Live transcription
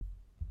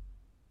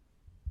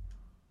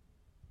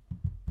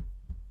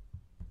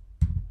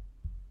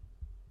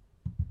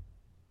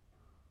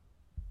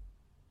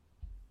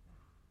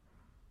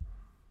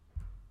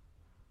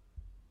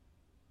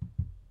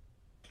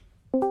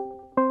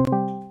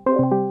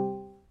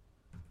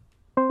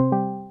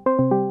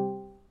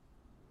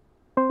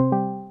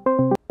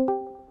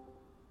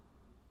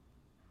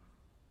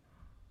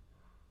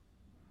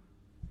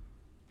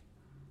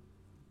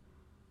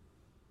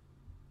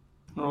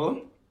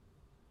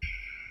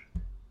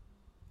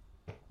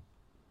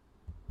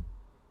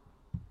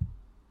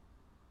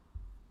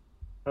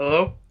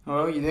Hello?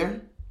 Hello, you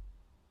there?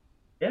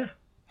 Yeah,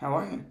 How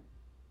are you?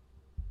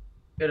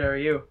 good. How are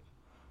you?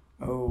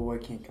 Oh, I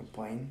can't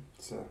complain.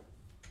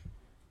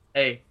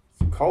 Hey,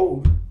 It's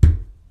cold.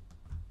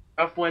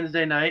 rough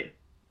Wednesday night.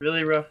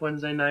 Really rough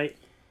Wednesday night.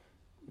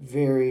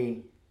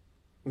 Very,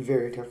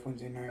 very tough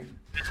Wednesday night.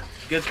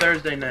 Good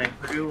Thursday night.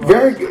 Purdue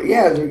Very lost. good.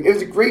 Yeah, it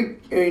was a great.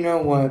 You know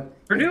what?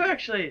 Purdue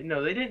actually,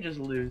 no, they didn't just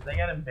lose. They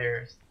got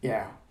embarrassed.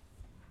 Yeah,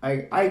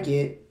 I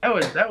get.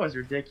 That was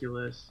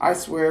ridiculous. I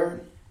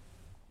swear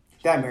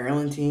that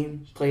Maryland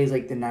team plays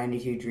like the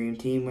 '92 Dream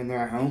Team when they're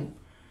at home,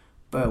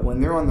 but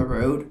when they're on the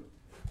road,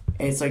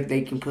 it's like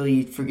they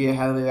completely forget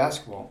how to play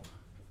basketball.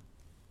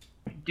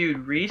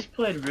 Dude, Reese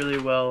played really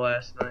well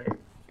last night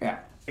Yeah.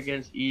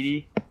 against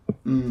Edie.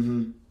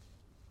 Mm-hmm.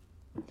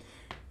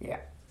 Yeah.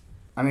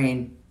 I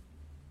mean,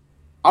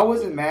 I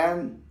wasn't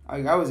mad.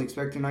 I was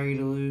expecting IU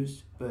to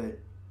lose, but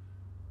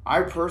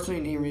I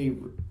personally didn't really.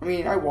 I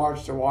mean, I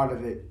watched a lot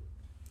of it,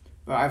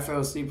 but I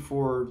fell asleep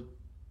before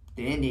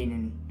the ending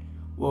and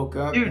woke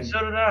up Dude, and so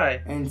did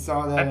I.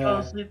 saw I that. fell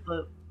asleep.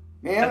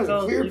 Man, I that was a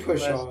fell clear asleep the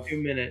push last off.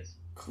 2 minutes.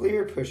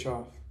 Clear push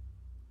off.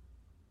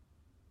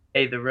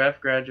 Hey, the ref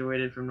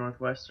graduated from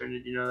Northwestern.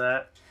 Did you know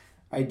that?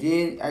 I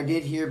did. I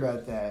did hear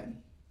about that.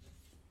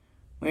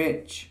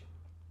 Which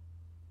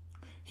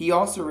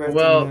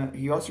Well,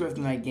 he also refed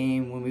in that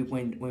game when we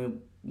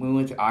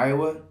went to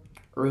Iowa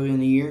early in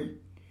the year,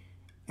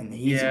 and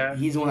yeah,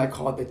 he's the one that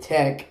called the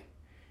tech,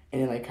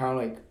 and then like kind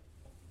of like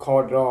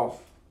called it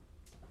off.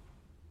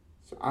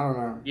 So I don't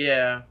know.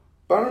 yeah.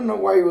 But I don't know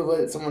why you would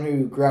let someone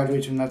who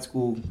graduates from that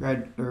school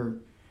or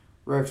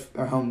ref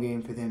a home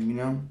game for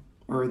them,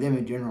 or them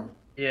in general.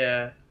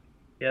 Yeah,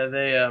 yeah,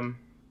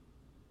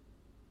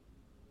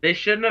 they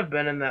shouldn't have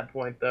been in that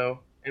point though,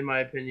 in my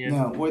opinion.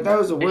 No, well, that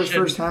was the They worst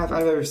first shouldn't. half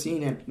I've ever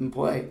seen him in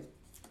play.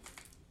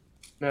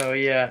 No,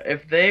 yeah.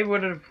 If they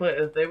would have played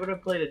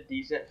a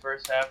decent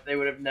first half, they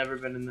would have never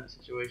been in that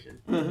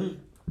situation. Mm-hmm.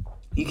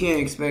 You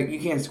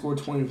can't score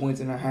 20 points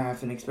in a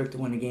half and expect to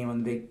win a game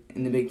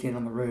in the Big Ten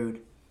on the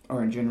road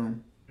or in general.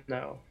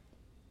 No.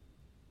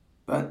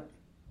 But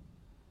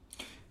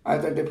I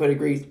thought they played a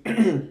great,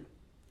 thought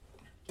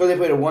they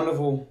played a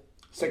wonderful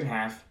second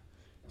half.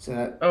 So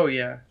that Oh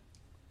yeah.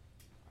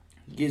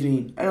 gives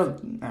me I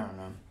don't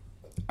know.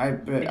 I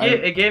but It I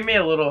gave, it gave me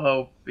a little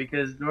hope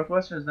because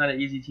Northwestern is not an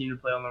easy team to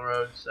play on the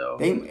road. So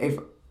they if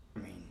I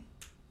mean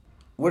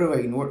what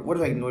if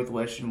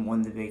Northwestern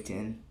won the Big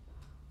Ten?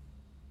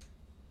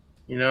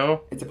 you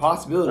know, It's a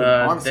possibility.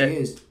 uh, Honestly, they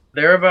it is.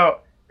 they're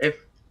about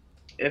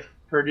if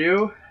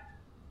Purdue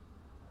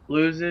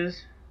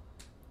loses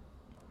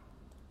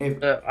If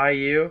the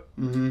IU,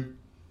 mm-hmm.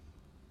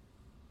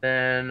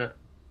 then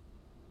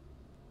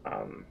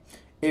um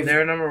if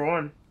they're number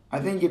one. I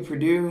think if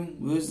Purdue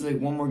loses like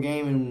one more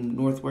game and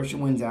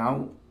Northwestern wins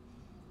out,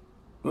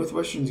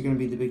 Northwestern's going to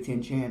be the Big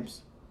Ten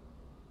champs.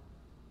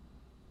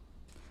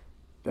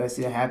 Do I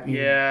see that happening?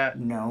 Yeah,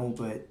 No,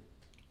 but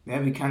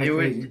that'd be kind it of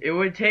would crazy. it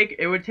would take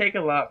it would take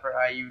a lot for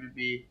IU to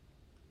be.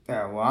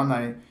 Yeah, well, I'm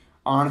not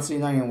honestly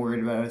not even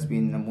worried about us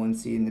being the number one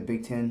seed in the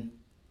Big Ten.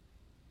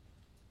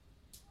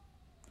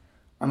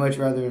 I'd much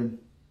rather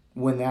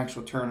win the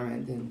actual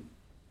tournament than,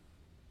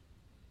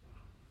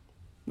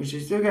 which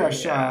is still got a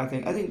shot.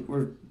 Yeah. I think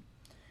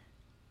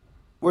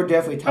we're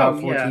definitely Oh top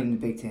 14 yeah. in the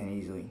Big Ten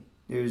easily.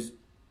 There's,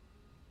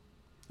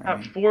 I Top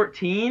mean,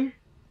 14?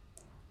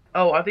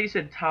 Oh, I think you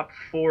said top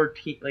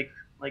 14, like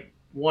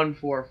 1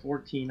 4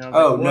 14. I was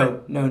like, oh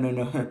what? no,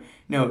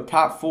 no,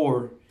 top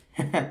four.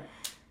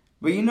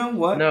 But you know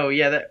what? No,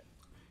 yeah, that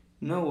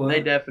You know they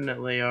what?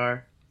 definitely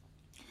are.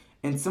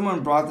 And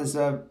someone brought this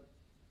up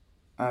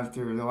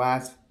after the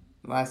last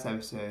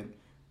episode.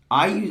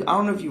 I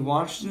don't know if you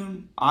watched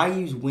them. I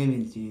use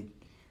women's dude.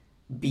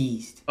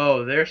 Beast.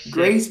 Oh, they're sick.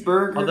 Grace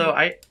Although Berger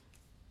I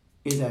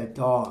is a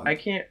I dog.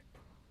 can't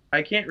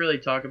I can't really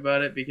talk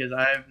about it because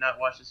I have not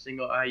watched a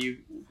single IU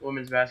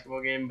women's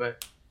basketball game,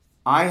 but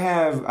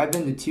I've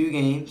been to two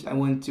games. I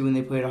went to when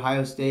they played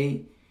Ohio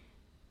State,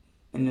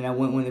 and then I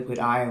went when they played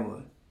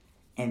Iowa.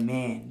 And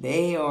man,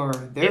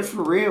 they're it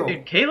for real.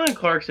 dude, Caitlin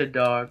Clark's a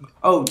dog.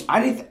 Oh,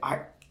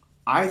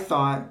 I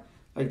thought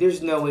like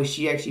there's no way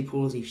she actually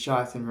pulls these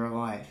shots in real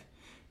life.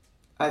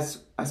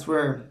 I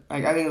swear,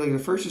 like I think like the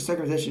first or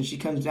second possession, she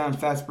comes down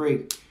fast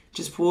break,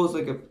 just pulls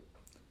like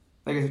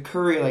a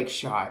Curry like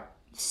shot,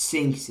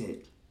 sinks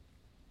it.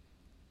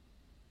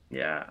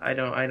 Yeah, I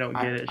don't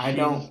get it. I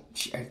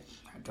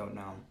don't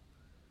know,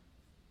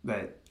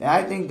 but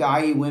I think the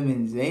IU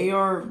women's they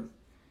are.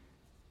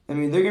 I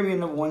mean, they're gonna be a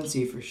number one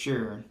seed for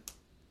sure.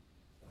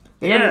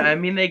 They got Yeah, I a,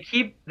 mean they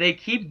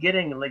keep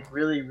getting like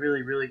really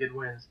really really good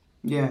wins.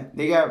 yeah,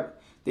 they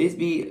just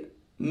beat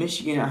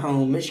Michigan at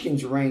home.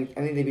 Michigan's ranked.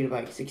 I think they beat it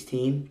by like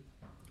 16,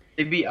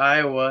 They beat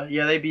Iowa.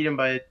 Yeah, they beat them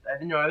by I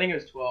think it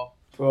was 12.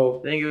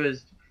 12. I think it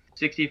was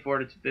 64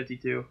 to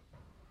 52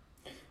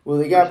 Well,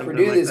 they or got something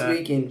Purdue like this that.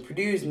 weekend.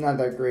 Purdue's not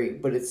that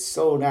great, but it's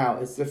sold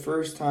out. It's the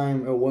first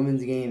time a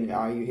women's game in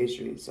IU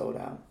history is sold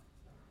out.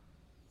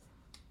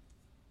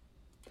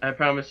 I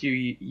promise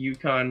you,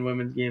 UConn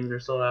women's games are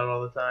sold out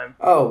all the time.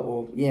 Oh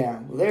well, yeah.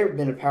 Well, they've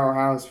been a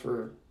powerhouse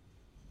for,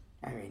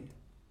 I mean,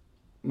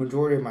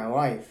 majority of my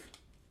life,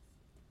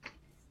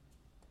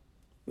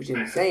 which is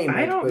insane.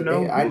 I Like, don't but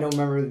know I who. don't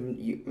remember.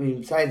 I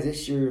mean, besides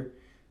this year,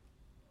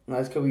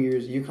 last couple of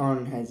years,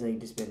 UConn has like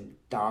just been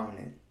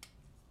dominant.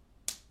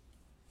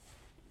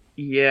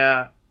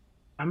 Yeah,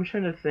 I'm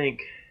trying to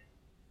think.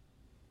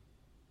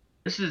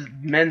 This is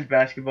men's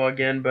basketball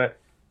again, but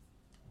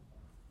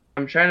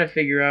I'm trying to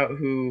figure out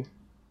who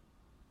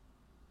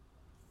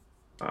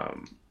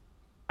um,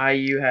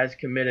 IU has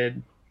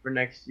committed for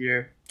next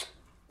year.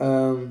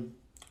 Um,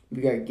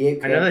 we got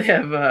Gabe I know they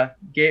Cupps, have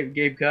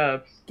Gabe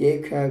Cupps.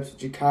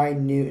 Ja'Kai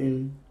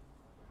Newton.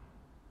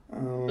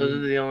 Those are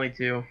Um, the only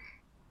two.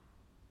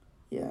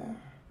 yeah,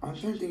 I'm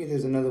trying to think if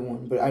there's another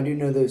one, but I do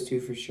know those two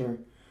for sure.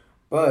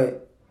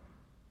 But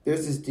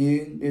there's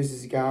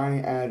this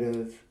guy out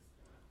of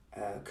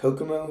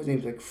Kokomo. His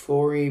name's like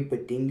Flory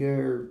Badinga,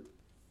 or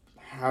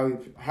how he Oh,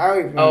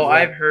 pronounces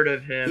I've that. heard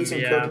of He's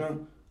him. from Yeah.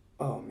 Kokomo.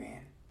 Oh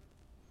man,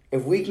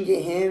 if we can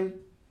get him,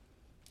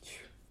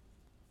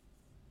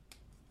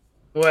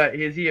 What?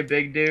 Is he a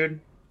big dude?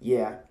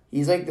 yeah,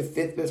 he's like the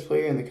fifth best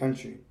player in the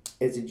country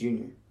as a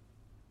junior.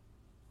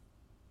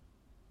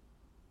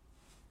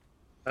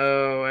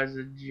 Oh, as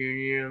a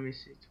junior, let me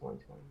see,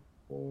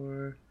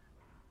 2024.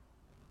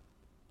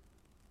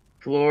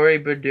 Flory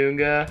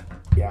Badunga.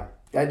 Yeah,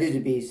 that dude's a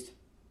beast.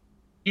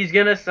 He's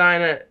gonna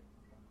sign a.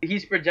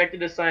 He's projected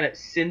to sign at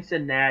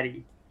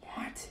Cincinnati.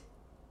 What?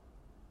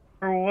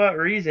 For what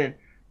reason?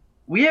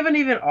 We haven't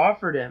even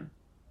offered him.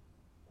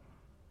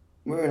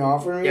 We're an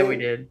offer him Yeah, we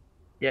yet?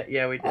 did.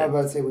 Yeah, we I was did.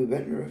 about to say we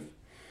better have.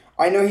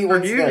 I know he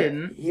went to Purdue that.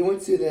 didn't. He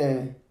went to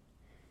the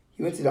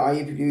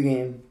IU Purdue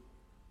game.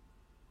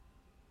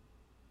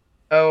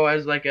 Oh,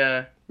 as like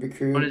a on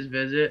Recruit. his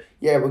visit.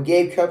 Yeah, but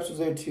Gabe Cupps was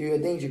there too. I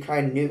think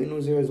Ja'Kai Newton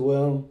was there as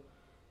well.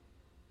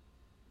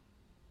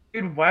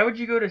 Dude, why would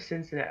you go to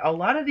Cincinnati? I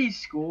don't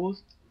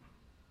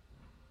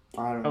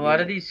A get lot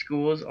of it. these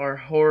schools are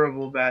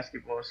horrible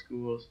basketball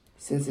schools.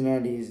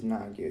 Cincinnati is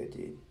not good,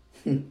 dude.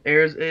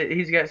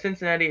 He's got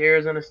Cincinnati,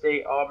 Arizona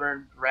State,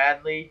 Auburn,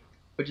 Bradley,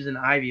 which is an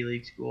Ivy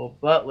League school,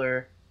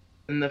 Butler,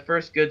 and the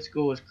first good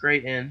school was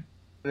Creighton,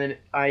 and then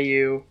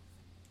IU,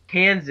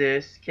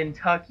 Kansas,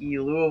 Kentucky,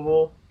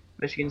 Louisville,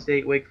 Michigan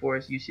State, Wake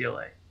Forest,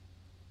 UCLA.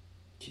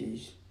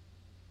 Jeez.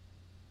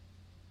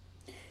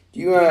 Do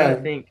you I'm trying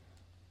to think.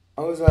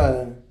 I was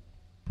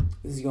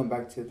this is going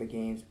back to the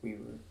games we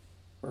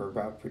were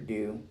about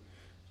Purdue.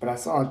 But I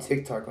saw on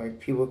TikTok like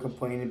people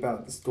complaining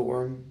about the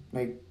storm,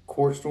 like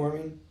court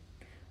storming.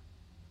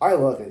 I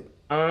love it.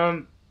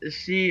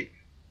 See,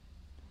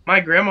 my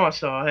grandma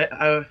saw it.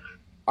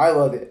 I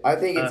love it. Uh, I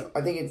think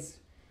it's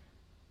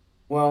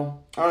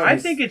well, I don't know. I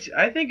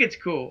think it's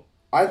cool.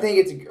 I think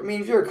it's. I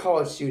mean, if you're a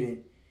college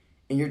student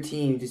and your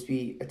team just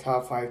be a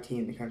top five team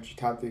in the country,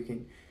 top three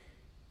can,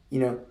 you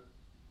know,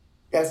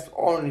 that's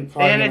only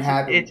probably And gonna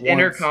happen it's once.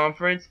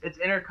 interconference. It's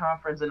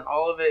interconference, and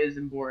all of it is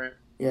important.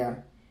 Yeah,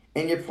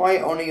 and you're probably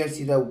only gonna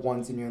see that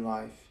once in your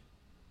life.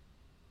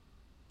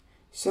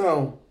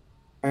 So,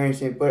 I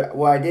understand. But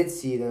what I did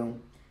see though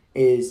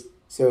is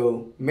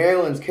so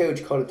Maryland's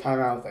coach called a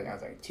timeout with I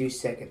was like 2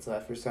 seconds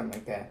left or something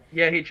like that.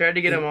 Yeah, he tried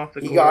to get him off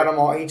the He court. got them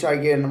all. He tried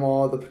getting them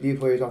all the Purdue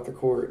players off the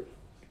court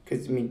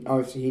because I mean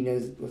obviously he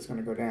knows what's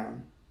gonna go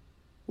down.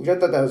 Which I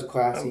thought that was Oh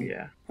classy.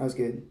 yeah. That was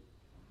good.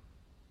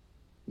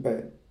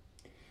 But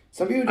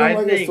some people don't I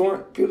like the think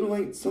storm. People don't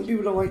like. Some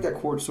people don't like that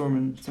court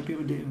storming. Some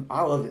people do.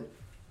 I love it.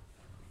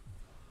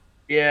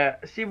 yeah.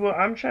 See, what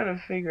I'm trying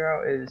to figure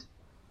out is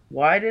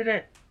why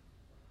didn't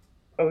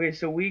okay,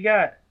 so we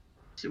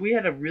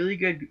had a really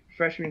good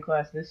freshman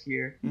class this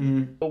year.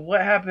 Mm-hmm. But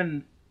what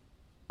happened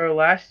or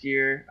last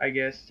year, I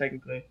guess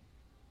technically.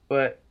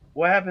 But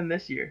what happened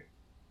this year?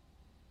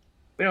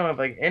 We don't have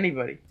like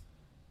anybody.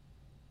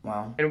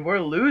 Wow. And we're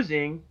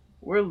losing.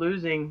 We're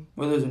losing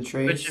We're losing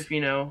Trace. Bishop,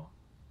 you know.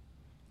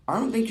 I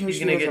don't think He's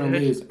gonna Trace get gonna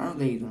his. lose. I don't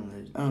think he's gonna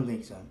lose. I don't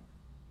think so.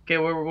 Okay,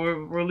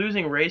 we're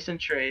losing Race and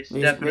Trace,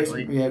 Race,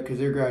 definitely. yeah, because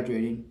they're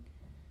graduating.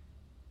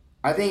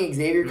 I think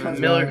Xavier comes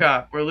Miller back.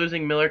 Cop. We're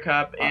losing Miller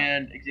Cop I,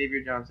 and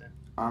Xavier Johnson.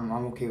 I'm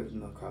okay with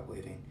Millcop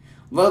leaving.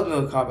 Love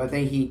Millcop. I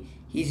think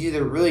he's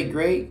either really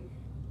great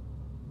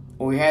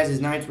or he has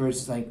his nights where it's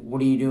just like,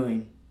 what are you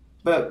doing?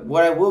 But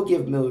what I will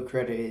give Miller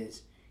credit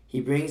is he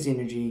brings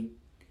energy.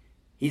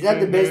 He's not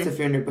the best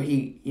defender, but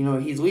he's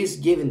at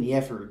least given the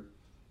effort.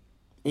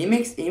 And he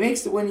makes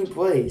the winning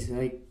plays.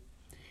 Like,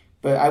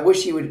 but I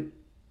wish he would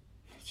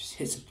just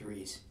hit some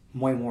threes,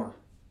 way more.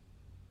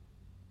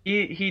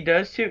 He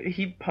does too.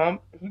 He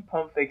pump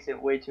fakes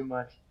it way too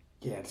much.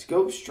 Yeah, just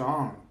go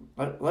strong.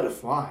 Let it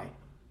fly.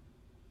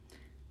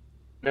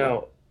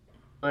 No,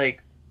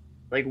 like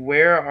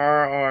where's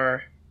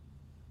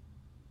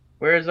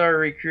our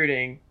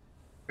recruiting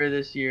for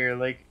this year?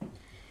 Like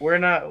we're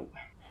not.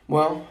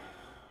 Well,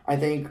 I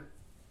think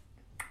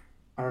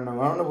I don't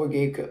know. I don't know what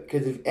game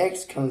because if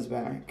X comes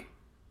back,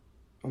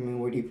 I mean,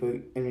 where do you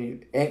put? I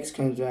mean, if X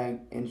comes back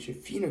and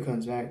Shafino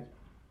comes back,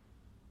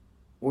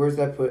 where's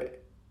that put?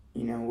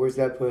 Where's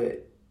that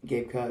put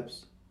Gabe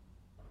Cubs.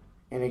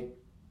 And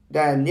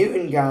that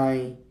Newton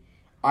guy,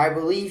 I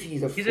believe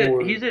he's a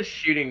forward. He's a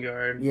shooting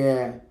guard.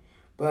 Yeah,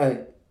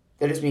 but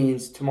that just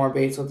means Tamar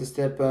Bates will have to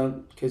step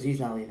up because he's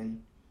not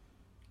leaving.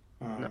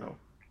 No.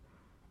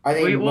 I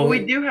think.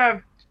 We do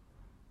have.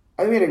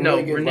 I think we had a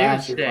really good Renew's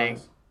last year staying.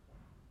 class.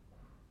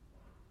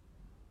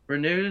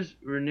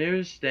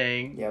 Renew's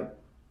staying. Yep.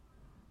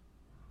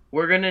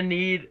 We're gonna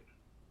need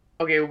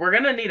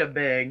a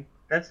big.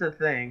 That's the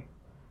thing.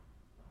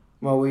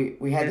 Well,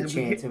 we had the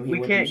chance and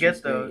we can't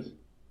get those.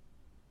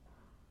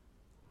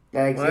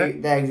 That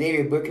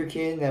Xavier Booker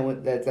kid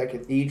that's at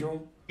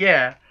Cathedral.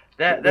 Yeah,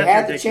 that's we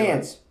had ridiculous. the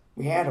chance.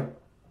 We had him,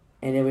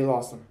 and then we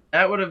lost him.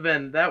 That would have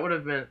been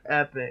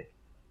epic.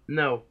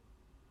 No,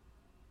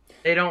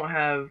 they don't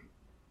have.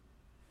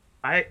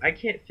 I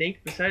can't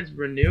think besides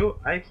Renew.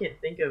 I can't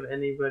think of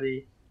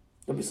anybody.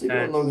 Don't be sleeping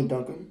on Logan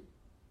Duncan.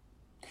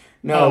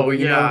 No,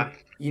 you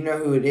know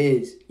who it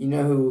is. You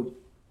know who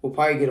will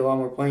probably get a lot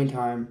more playing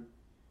time.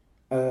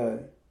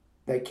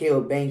 That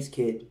Caleb Banks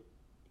kid.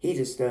 He's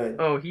a stud.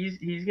 Oh,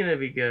 he's gonna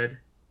be good.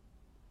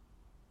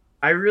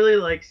 I really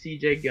like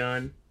CJ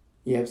Gunn.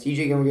 Yeah,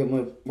 CJ Gunn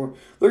will get more.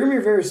 They're gonna be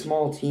a very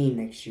small team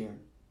next year.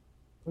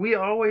 We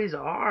always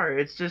are.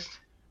 It's just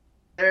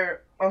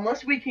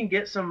unless we can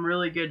get some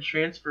really good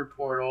transfer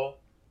portal.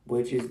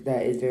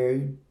 That is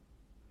very. I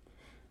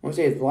won't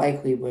say it's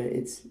likely, but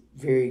it's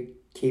very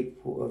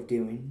capable of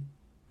doing.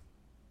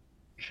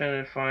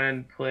 Trying to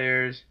find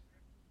players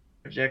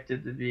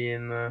projected to be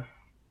in the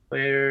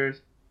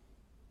players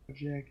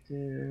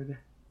projected.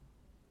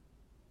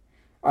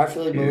 I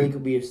feel like Malik will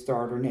be a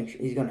starter next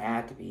year. He's gonna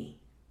have to be,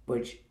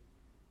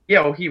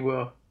 he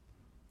will.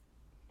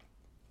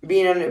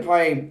 Being under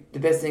probably the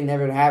best thing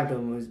never to happen to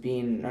him was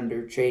being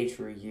under Trace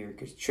for a year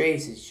because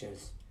Trace is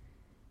just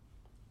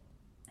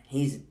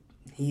he's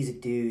a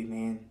dude,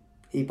 man.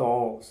 He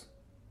balls.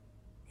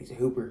 He's a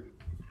hooper.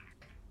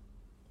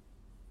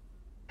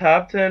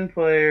 Top 10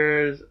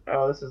 players.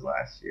 Oh, this is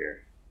last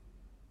year.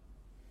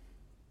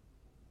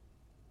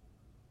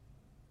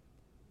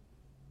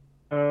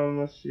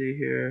 Let's see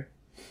here.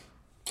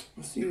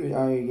 Let's see what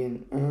I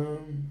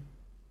again.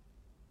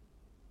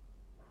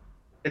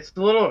 It's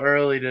a little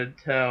early to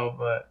tell,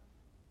 but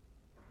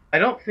I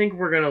don't think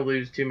we're gonna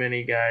lose too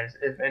many guys,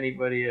 if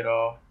anybody at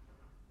all.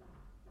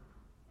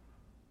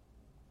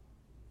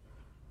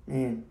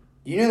 Man,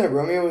 do you know that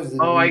Romeo was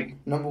the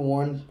number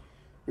one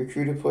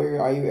recruited player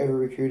IU ever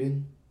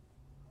recruited?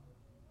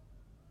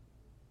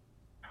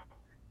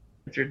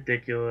 It's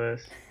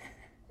ridiculous.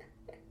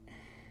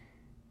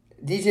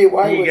 DJ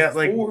White was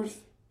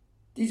fourth.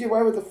 DJ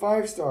White was a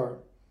 5-star.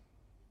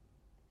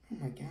 Oh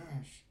my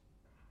gosh.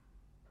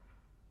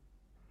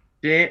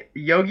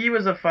 Yogi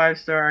was a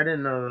 5-star. I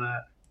didn't know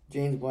that.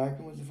 James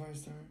Blackman was a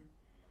 5-star.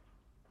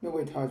 No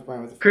way, Thomas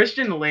Bryant was a 5-star.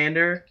 Christian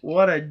Lander,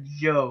 what a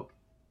joke.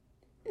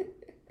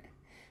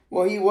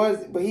 Well, he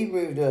was, but he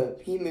moved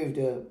up.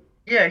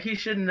 Yeah, he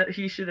should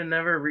have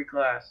never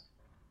reclassed.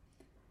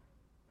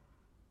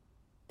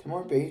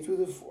 Tamar Bates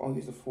was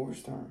he's a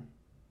 4-star.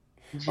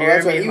 Oh,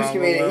 that's right. He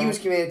was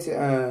committed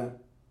to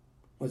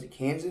was it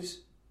Kansas?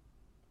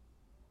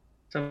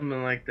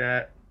 Something like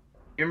that.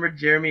 You remember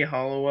Jeremy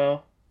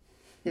Hollowell?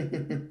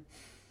 Yeah.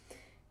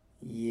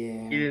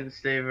 He didn't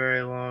stay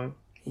very long.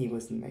 He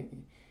wasn't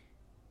making.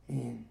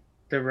 Man.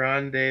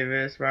 Deron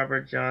Davis,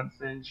 Robert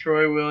Johnson,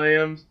 Troy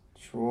Williams.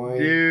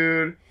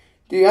 Dude,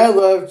 I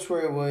love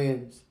Troy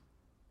Williams.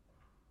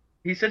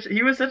 He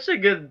was such a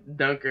good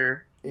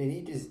dunker. And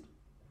he just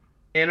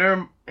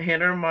Hunter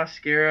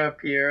Mosquera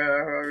Piera,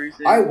 however you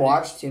say. I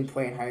watched him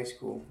play in high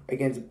school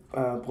against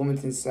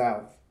Bloomington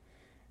South,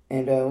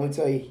 and let me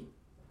tell you,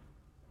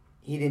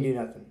 he didn't do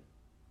nothing.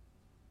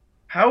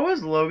 How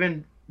was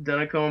Logan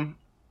Dunicombe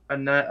a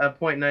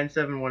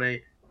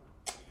 .9718?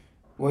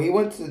 Well, he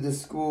went to the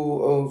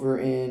school over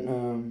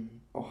in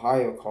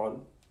Ohio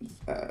called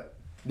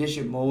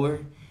Bishop Moeller,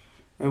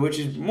 which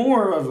is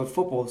more of a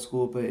football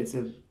school, but it's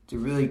a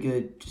really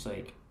good just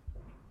like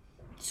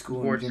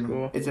school. Sports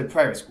school. It's a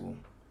private school,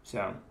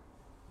 so.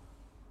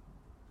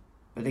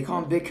 But they call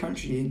him Big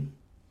Country, dude.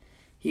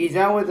 He's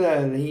out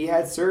with he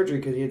had surgery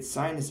because he had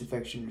sinus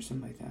infection or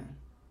something like that.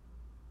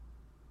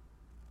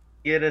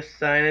 He had a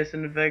sinus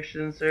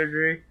infection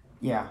surgery?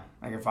 Yeah,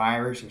 like a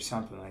virus or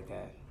something like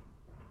that.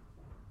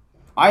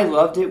 I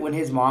loved it when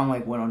his mom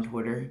went on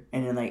Twitter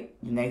and then the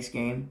next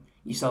game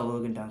you saw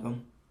Logan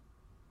Duncombe.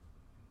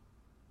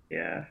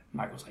 Yeah.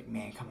 Michael's like,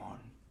 man, come on.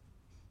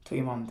 Tell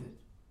your mom to.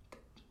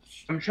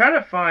 I'm trying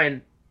to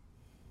find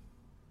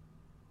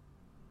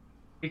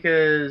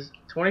because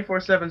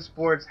 24/7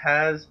 Sports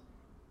has.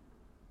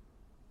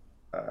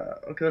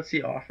 Okay, let's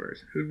see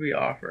offers. Who'd we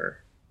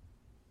offer?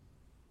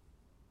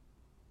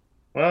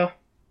 Well,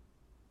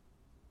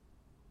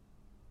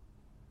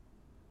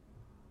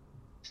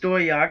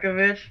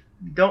 Stojakovic.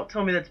 Don't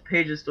tell me that's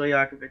Paige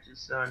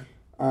Stojakovic's son.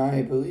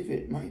 I believe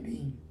it might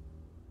be.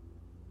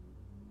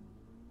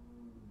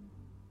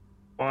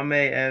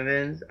 Kwame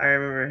Evans. I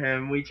remember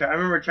him. I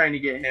remember trying to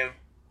get him.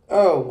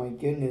 Oh my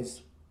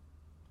goodness.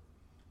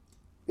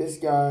 This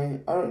guy,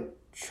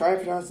 Try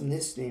pronouncing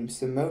this name.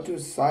 Samoto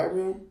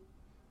Cyril.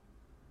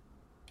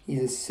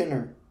 He's a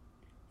center.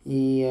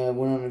 He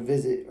went on a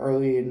visit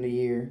early in the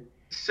year.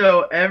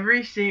 So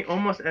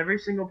almost every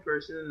single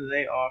person that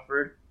they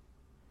offered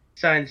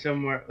signed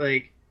somewhere.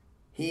 Like,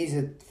 He's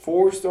a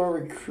 4-star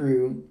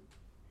recruit,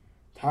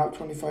 top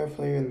 25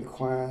 player in the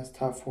class,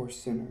 top 4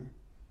 center.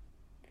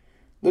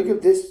 Look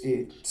up this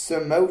dude,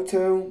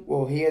 Samoto.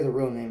 Well, he has a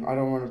real name. I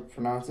don't want to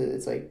pronounce it.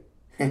 It's like,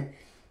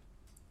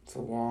 it's a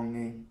long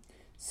name.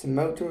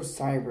 Samoto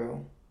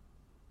Cyril.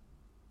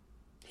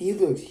 He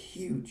looks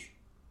huge.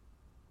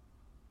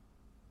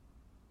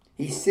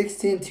 He's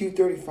 6'10",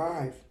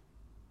 235.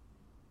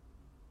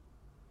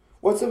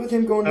 What's up with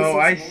him going to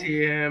I Cincinnati?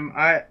 see him.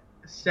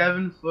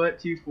 7 foot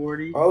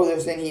 240. Oh, they're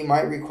saying he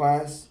might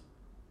reclass.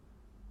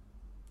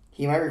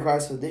 He might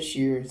reclass for this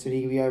year so he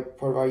can be a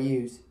part of our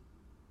youth.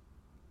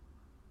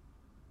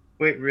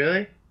 Wait,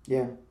 really?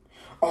 Yeah.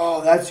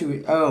 Oh, that's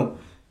who.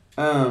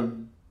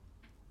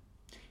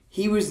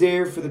 He was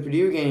there for the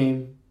Purdue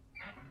game,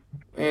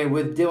 and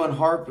with Dylan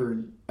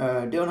Harper.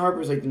 Dylan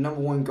Harper is like the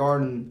number 1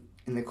 guard in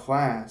the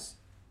class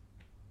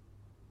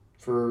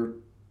for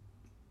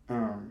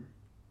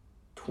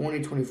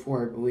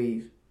 2024, I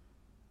believe.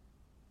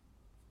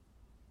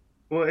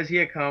 Well, is he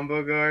a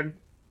combo guard?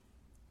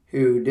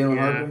 Who, Dylan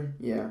Yeah. Harper?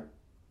 Yeah.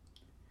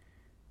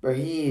 But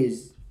he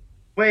is.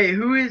 Wait,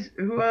 who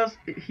else?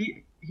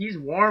 He's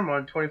warm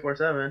on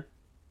 24/7.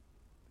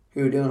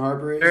 Who, Dylan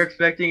Harper is? They're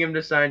expecting him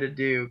to sign to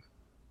Duke,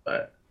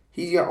 but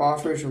He's got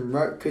offers from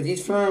because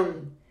he's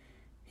from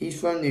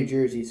New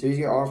Jersey, so he's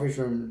got offers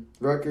from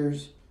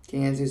Rutgers,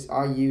 Kansas,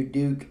 IU,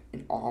 Duke,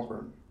 and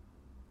Auburn.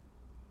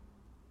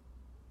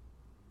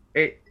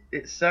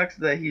 it sucks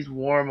that he's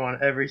warm on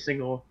every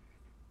single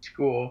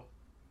school.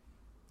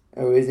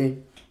 Oh, is he?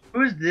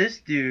 Who's this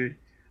dude?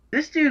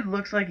 This dude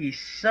looks like he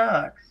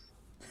sucks.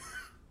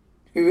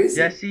 Who is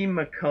Jesse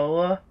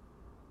McCullough.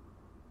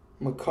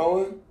 he?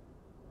 McCullough?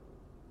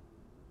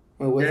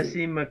 Wait, what's it?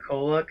 Jesse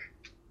McCullough.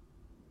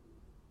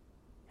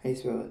 How you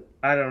spell it?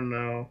 I don't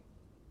know.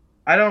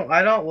 I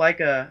don't like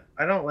a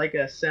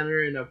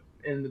center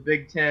in the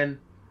Big Ten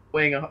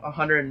weighing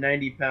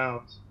 190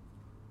 pounds.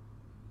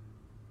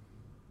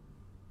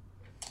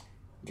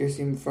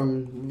 Jesse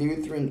from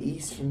Lutheran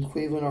East from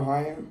Cleveland,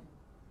 Ohio.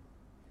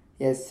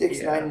 Yeah,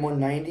 6'9",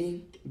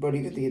 190. But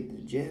he got to get to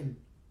the gym.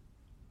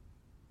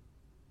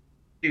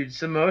 Dude,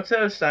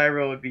 Samoto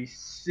Cyril would be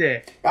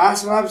sick.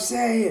 That's what I'm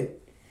saying.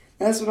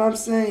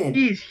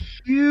 He's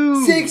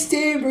huge.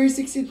 6'10", bro. He's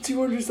 6'10",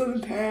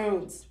 200-something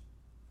pounds.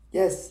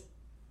 Yes.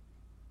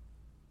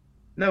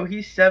 No,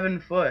 he's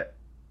 7 foot.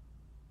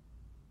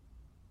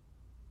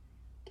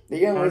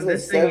 They got On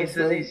this thing, he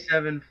says he's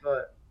 7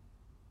 foot.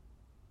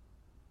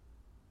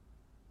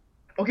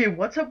 Okay,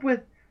 what's up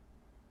with...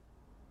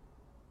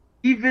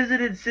 He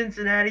visited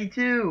Cincinnati,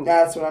 too.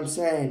 That's what I'm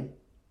saying.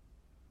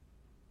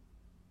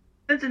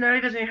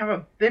 Cincinnati doesn't even have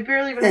a... They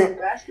barely even have a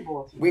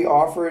basketball team. We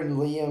offered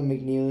Liam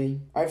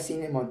McNeely. I've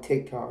seen him on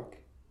TikTok.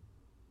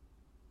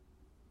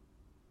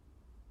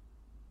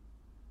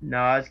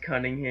 Nas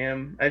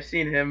Cunningham. I've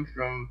seen him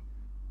from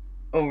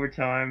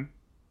overtime.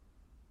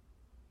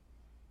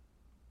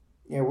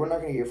 Yeah, we're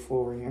not going to get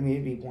Flory. I mean,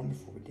 it'd be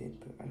wonderful if we did,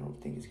 but I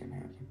don't think it's going to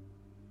happen.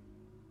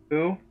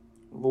 Who?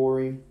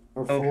 Lori.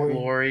 Or Oh, Flory.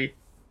 Flory.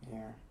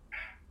 Yeah.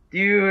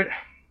 Dude.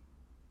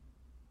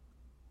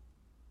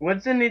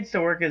 Woodson needs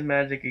to work his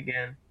magic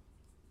again.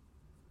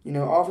 You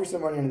know, offer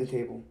some money under the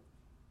table.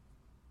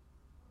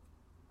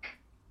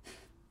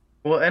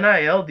 Well,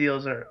 NIL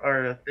deals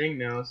are a thing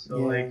now, so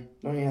yeah,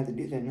 like... don't even have to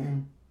do that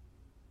now.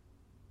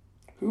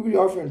 Who would we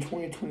offer in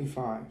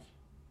 2025?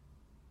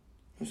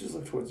 Let's just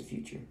look towards the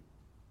future.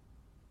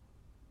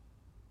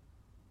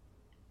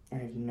 I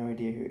have no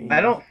idea who.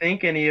 I don't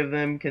think any of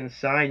them can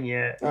sign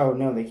yet. Oh,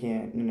 no, they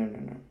can't.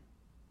 No.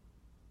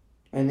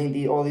 I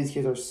think all these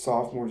kids are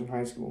sophomores in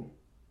high school.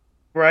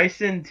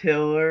 Bryson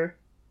Tiller.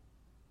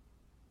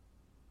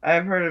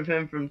 I've heard of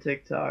him from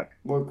TikTok.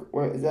 What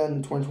is that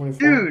in 2024?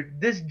 Dude,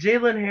 this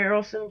Jalen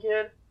Harrelson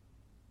kid.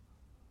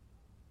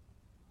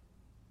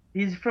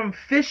 He's from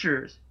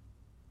Fishers.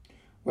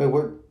 Wait,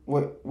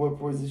 what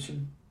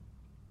position?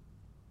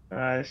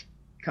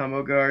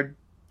 Combo guard.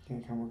 Yeah,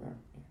 come on.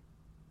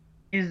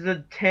 He's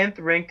the 10th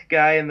ranked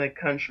guy in the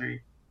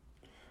country.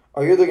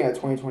 Oh, you're looking at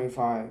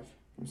 2025.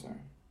 I'm sorry.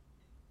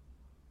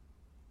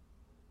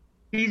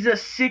 He's a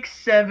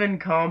 6'7"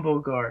 combo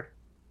guard.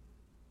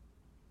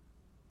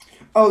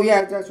 Oh,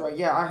 yeah, that's right.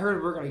 Yeah, I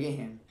heard we're going to get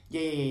him.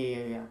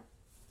 Yeah.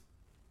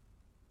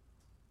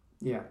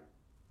 Yeah.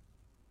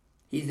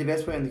 He's the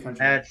best player in the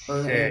country. That's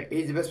sick.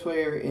 He's the best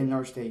player in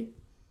our state.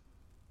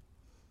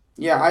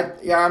 Yeah,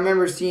 I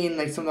remember seeing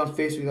like something on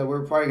Facebook that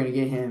we're probably going to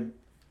get him.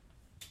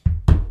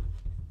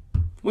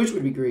 Which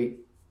would be great.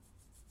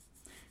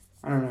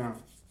 I don't know.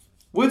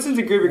 Woodson's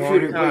a good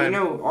recruiter, but you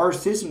know, our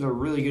systems are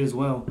really good as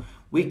well.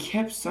 We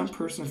kept some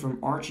person from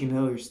Archie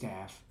Miller's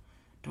staff.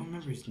 Don't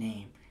remember his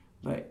name,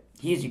 but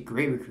he's a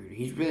great recruiter.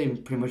 He's really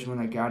pretty much the one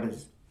that got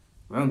us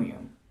Romeo.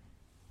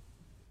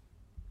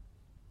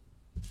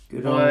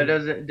 Well, it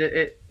doesn't.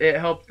 It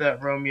helped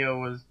that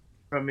Romeo was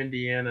from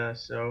Indiana,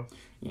 so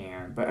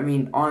Yeah, but I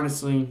mean,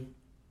 honestly,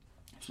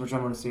 as much I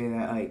want to say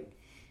that, like,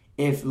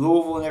 if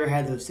Louisville never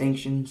had those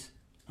sanctions,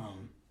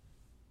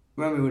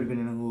 Wemby would have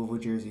been in a Louisville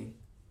jersey.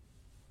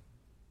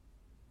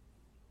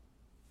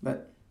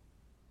 But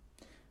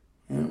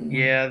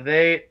yeah,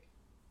 they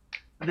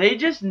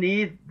just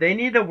need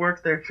to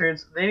work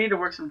they need to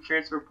work some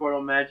transfer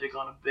portal magic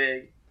on a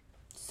big.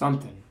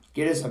 something.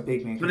 Get us a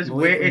big man. But Because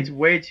Malik, it's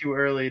way too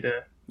early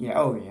to. yeah,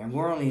 oh yeah,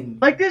 we're only in.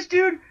 Like this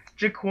dude,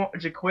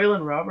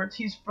 Jaqueline Roberts,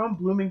 he's from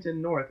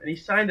Bloomington North, and he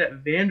signed at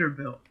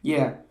Vanderbilt.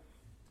 Yeah.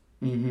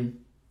 Mm-hmm.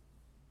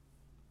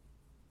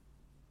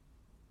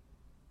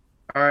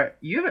 All right,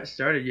 you haven't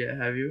started yet,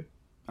 have you?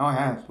 Oh, I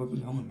have. What we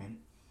going, man?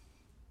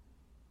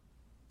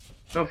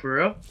 Oh, for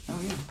real? Oh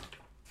yeah.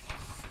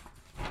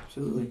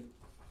 Absolutely.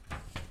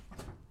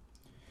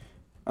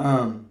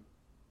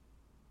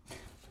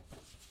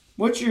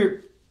 What's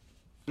your?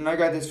 And I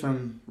got this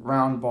from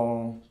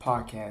Roundball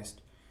Podcast.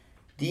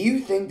 Do you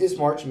think this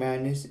March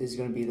Madness is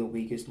going to be the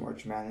weakest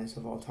March Madness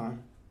of all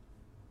time?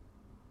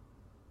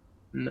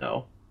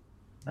 No,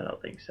 I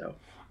don't think so.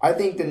 I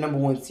think the number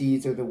one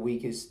seeds are the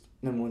weakest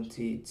number one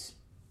seeds.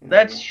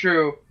 That's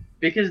true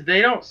because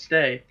they don't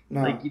stay.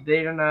 No. Like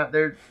they're not.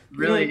 They're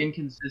really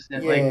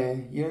inconsistent. Yeah,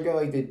 Like you don't got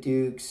like the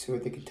Dukes or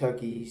the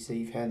Kentuckys that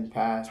you've had in the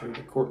past, or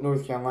the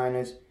North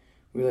Carolinas.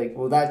 We're like,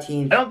 well, that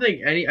team. I don't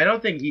think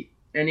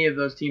any of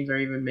those teams are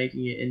even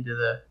making it into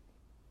the.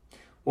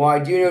 Well, I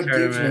do know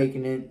tournament. Duke's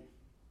making it.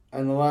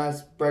 And the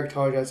last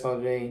bracketology I saw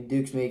today,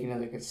 Duke's making it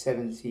like a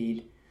 7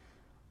 seed.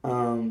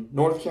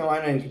 North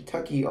Carolina and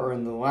Kentucky are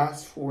in the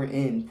last 4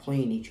 in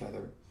playing each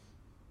other.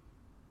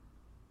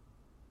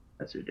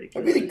 That's ridiculous.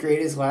 That'd be the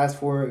greatest last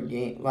four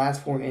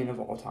in of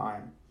all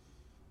time.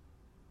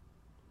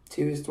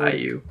 2 historic.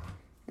 IU.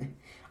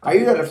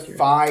 IU's at a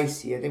 5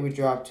 seed. I think we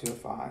dropped to a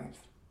 5.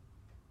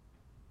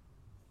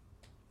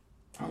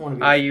 I want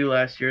to be IU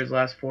last year's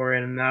last 4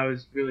 in, and I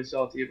was really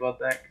salty about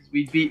that because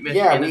we beat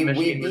Michigan. Yeah, and we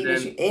Michigan beat was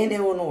Michigan and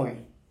Illinois.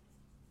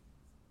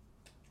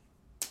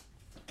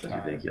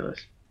 That's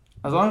ridiculous.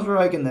 As long as we're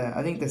like in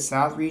I think the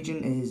South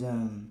region is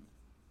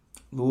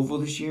Louisville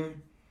this year.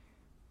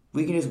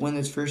 We can just win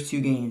those first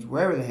 2 games,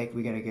 wherever the heck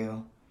we gotta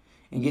go,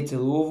 and get to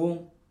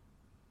Louisville.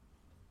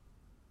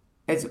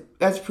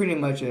 That's pretty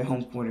much a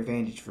home court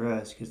advantage for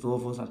us because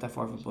Louisville's not that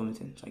far from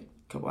Bloomington. It's like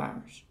a couple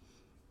hours.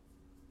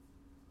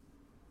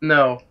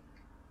 No.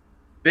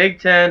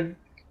 Big Ten,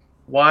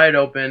 wide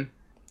open.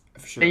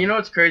 For sure. And you know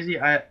what's crazy?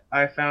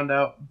 I found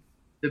out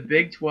the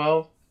Big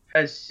 12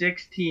 has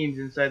 6 teams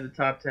inside the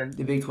top 10.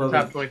 The Big 12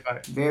 top is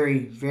 25. very,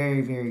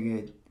 very, very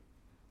good.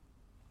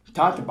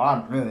 Top to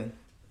bottom, really.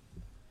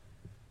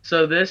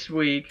 So this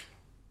week,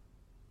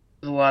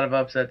 there's a lot of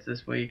upsets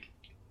this week.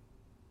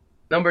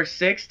 Number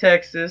 6,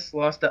 Texas,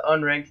 lost to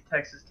unranked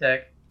Texas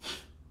Tech.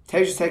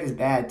 Texas Tech is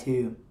bad,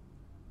 too.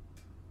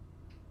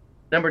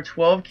 Number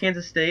 12,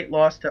 Kansas State,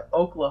 lost to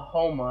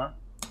Oklahoma.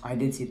 I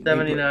did see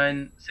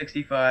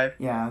 79-65.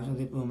 Yeah, I was going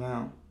to blew them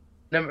out.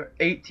 Number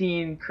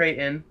 18,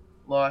 Creighton,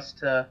 lost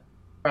to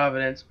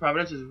Providence.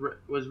 Providence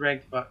was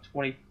ranked about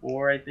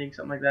 24, I think,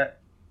 something like that.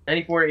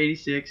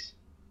 94-86.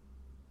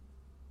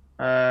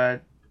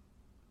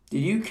 Did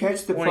you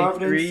catch the 23.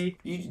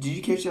 Providence? Did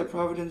you catch that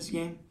Providence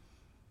game?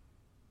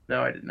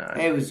 No, I did not.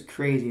 It was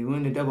crazy. We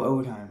went to double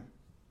overtime.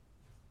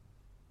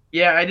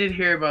 Yeah, I did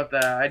hear about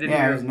that.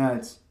 Yeah, it was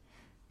nuts.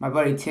 My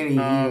buddy Timmy,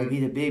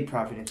 he's a big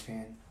Providence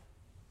fan.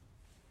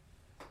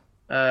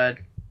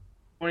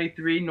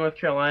 23, North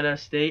Carolina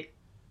State,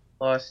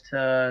 lost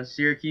to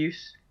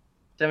Syracuse.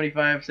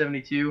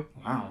 75-72.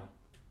 Wow.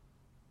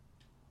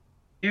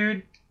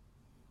 Dude,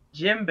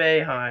 Jim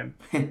Boeheim.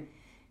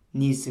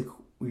 Needs to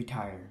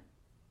retire.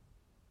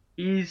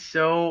 He's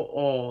so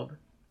old.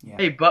 Yeah.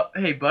 Hey,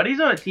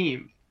 Buddy's on a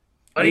team.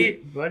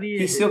 Buddy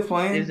he's still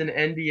playing? Is an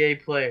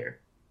NBA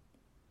player.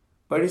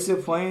 Buddy's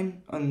still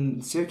playing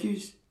on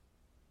Syracuse?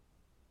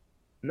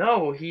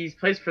 No, he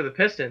plays for the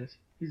Pistons.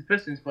 He's a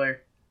Pistons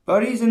player.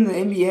 Buddy's in the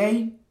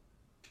NBA?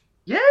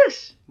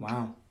 Yes.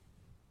 Wow.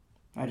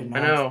 I did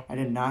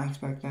not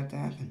expect that to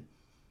happen.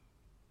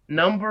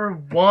 Number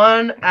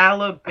 1,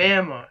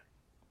 Alabama.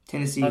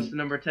 Tennessee. Lost to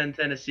number 10,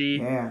 Tennessee.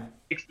 Yeah.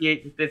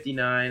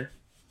 68-59.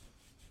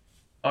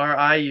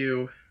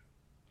 RIU.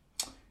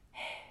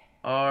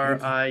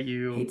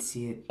 Hate to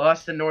see it.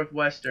 Lost to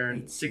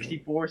Northwestern.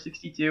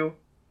 64-62.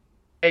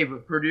 Hey,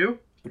 but Purdue?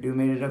 Purdue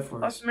made it up for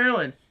us. Lost to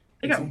Maryland.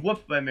 They got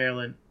whooped by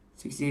Maryland.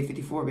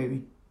 68-54,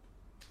 baby.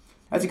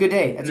 That's a good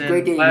day. That's a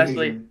great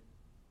day.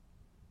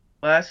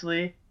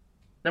 Lastly,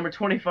 number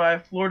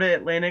 25, Florida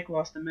Atlantic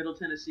lost to Middle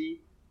Tennessee,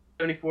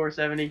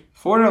 74-70.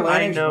 Florida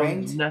Atlantic's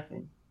ranked?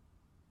 Nothing.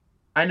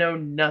 I know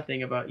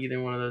nothing about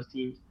either one of those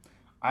teams.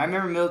 I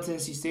remember Middle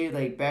Tennessee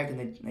State back in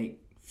the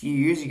few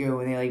years ago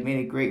when they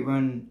made a great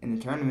run in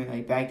the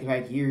tournament,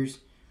 back-to-back years.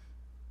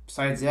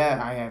 Besides that,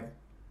 I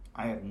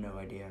have no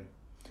idea.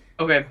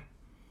 Okay,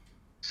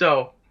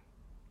 so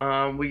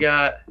we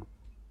got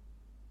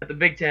at the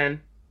Big Ten.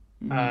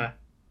 Mm-hmm.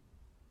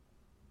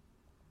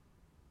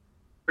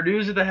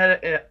 Purdue's at the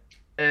head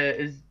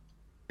is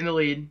in the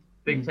lead.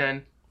 Big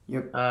Ten.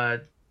 Yep.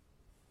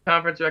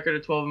 conference record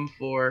of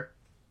 12-4.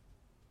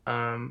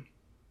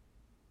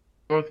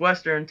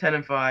 Northwestern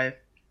 10-5.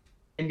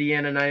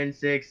 Indiana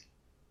 9-6.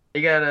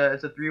 They got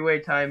it's a three-way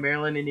tie.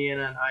 Maryland,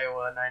 Indiana, and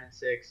Iowa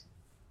 9-6.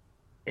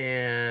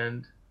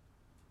 And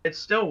it's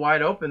still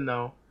wide open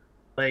though.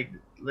 Like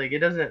it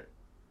doesn't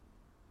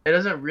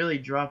really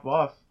drop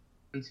off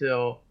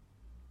until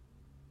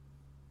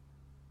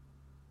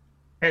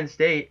Penn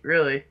State,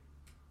 really.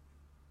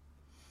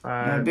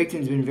 Big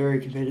Ten's been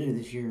very competitive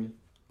this year.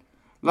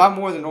 A lot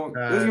more than normal.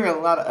 There's going to be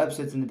a lot of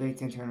upsets in the Big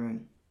Ten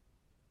tournament.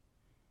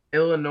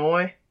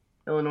 Illinois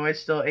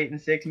still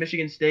 8-6.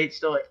 Michigan State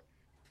still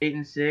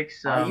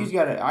 8-6. IU's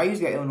got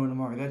Illinois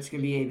tomorrow. That's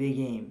going to be a big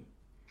game.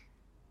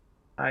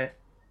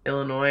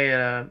 Illinois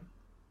at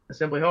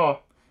Assembly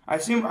Hall. I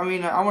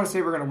want to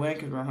say we're going to win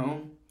because we're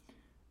home.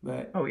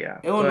 But oh yeah,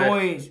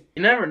 Illinois.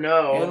 You never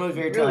know. Illinois is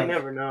very tough. You really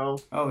never know.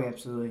 Oh yeah,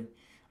 absolutely.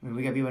 I mean,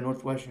 we got beat by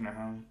Northwestern at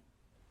home.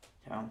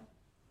 So,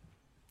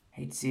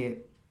 hate to see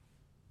it.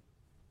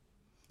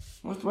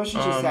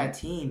 Northwestern's just that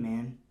team,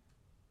 man.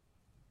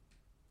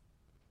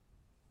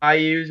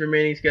 IU's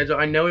remaining schedule.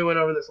 I know we went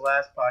over this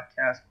last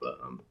podcast,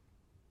 but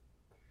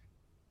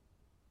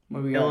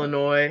what we got?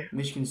 Illinois,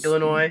 Michigan State.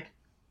 Illinois.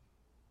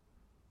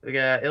 We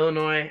got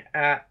Illinois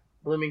at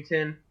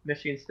Bloomington,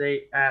 Michigan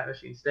State at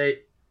Michigan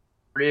State,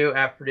 Purdue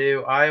at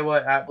Purdue,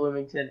 Iowa at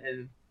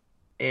Bloomington,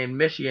 and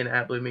Michigan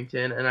at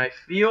Bloomington. And I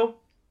feel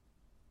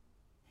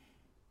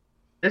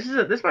this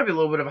might be a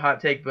little bit of a hot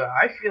take, but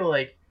I feel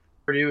like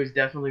Purdue is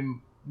definitely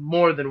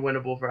more than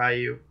winnable for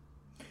IU.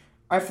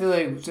 I feel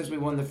like since we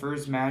won the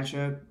first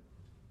matchup,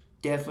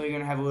 definitely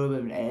going to have a little bit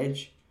of an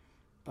edge.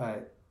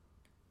 But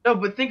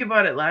think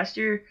about it. Last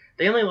year,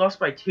 they only lost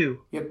by 2.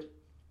 Yep.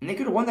 And they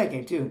could have won that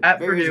game, too. At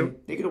Very Purdue. easy.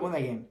 They could have won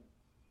that game.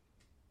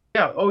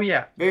 Yeah, oh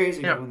yeah. Very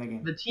easy to win that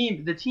game. The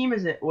team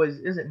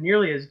isn't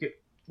nearly as good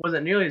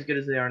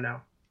as they are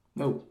now.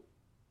 No.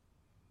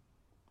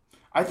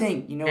 I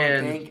think, you know what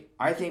I think?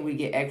 I think we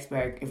get X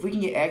back. If we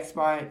can get X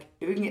back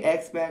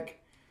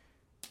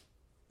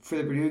for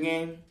the Purdue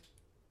game,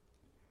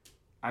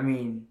 I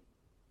mean,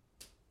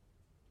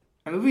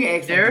 we get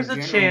X back.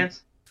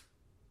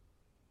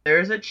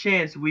 There's a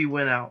chance we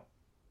win out.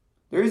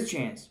 There is a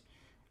chance.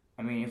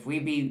 If we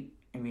beat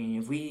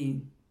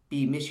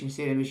Michigan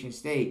State and Michigan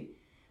State,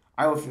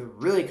 I will feel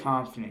really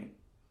confident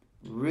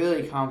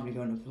going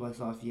to West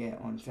Lafayette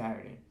on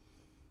Saturday.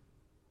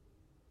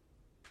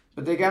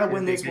 But they gotta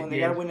win this one. They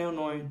gotta win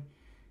Illinois.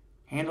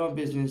 Handle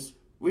business.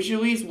 We should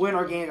at least win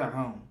our games at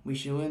home.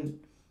 Let's win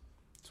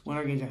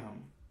our games at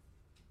home.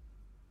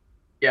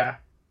 Yeah.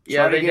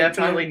 Yeah, they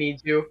definitely need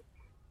to.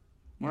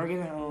 Win our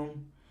games at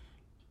home.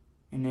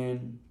 And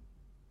then,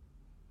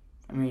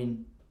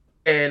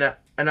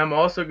 And I'm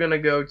also gonna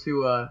go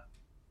to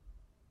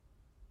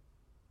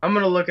I'm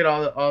gonna look at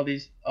all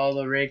the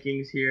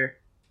rankings here.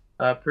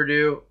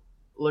 Purdue,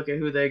 look at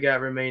who they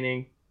got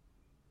remaining.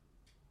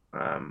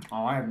 I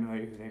have no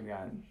idea who they've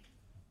got.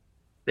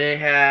 They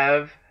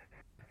have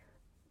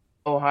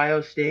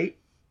Ohio State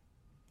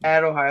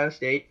at Ohio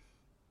State.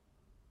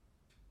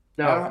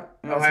 No,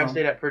 Ohio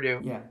State at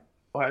Purdue. Yeah.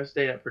 Ohio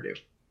State at Purdue.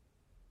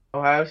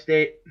 Ohio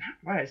State.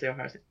 Why did I say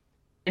Ohio State?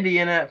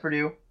 Indiana at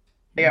Purdue.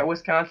 They got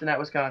Wisconsin at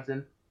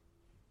Wisconsin.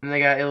 And they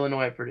got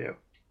Illinois at Purdue.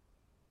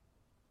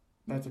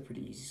 That's a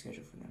pretty easy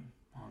schedule for them,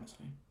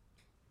 honestly.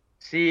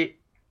 See,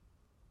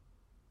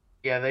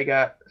 yeah, they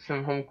got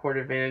some home court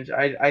advantage.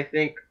 I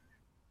think.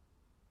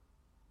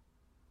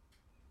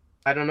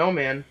 I don't know,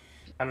 man.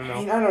 I don't know.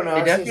 I don't know.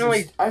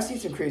 I've seen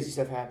some crazy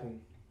stuff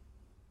happen.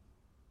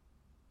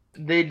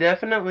 They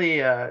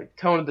definitely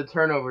toned the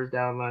turnovers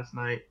down last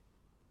night.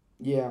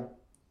 Yeah.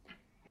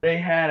 They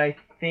had, I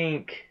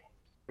think,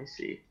 let me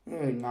see.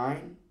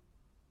 9?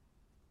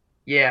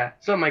 Yeah,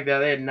 something like that.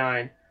 They had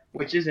 9,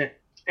 which isn't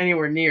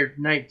anywhere near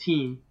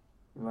 19.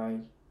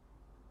 Right.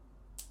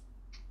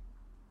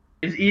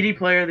 Is Edey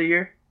Player of the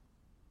Year?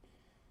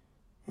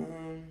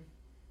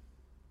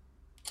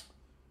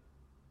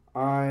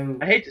 I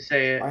hate to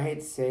say it. I hate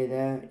to say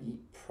that.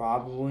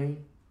 Probably.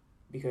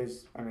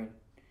 Because,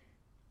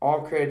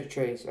 all credit to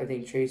Trace. I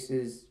think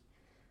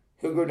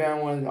he'll go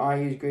down one of the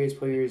IU's greatest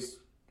players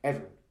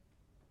ever.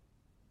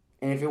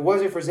 And if it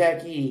wasn't for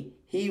Zach Edey,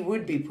 he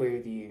would be Player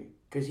of the Year.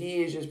 Because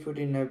he is just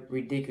putting up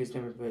ridiculous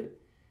numbers. But,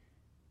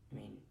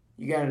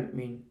 you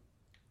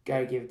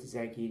gotta give it to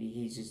Zach Edey.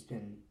 He's just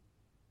been,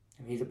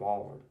 he's a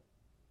baller.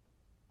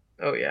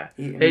 Oh yeah.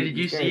 Did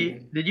you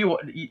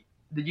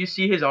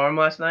see his arm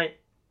last night?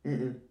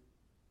 Mm-mm.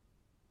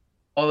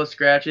 All the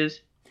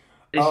scratches.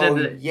 They said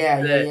that.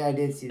 Yeah, I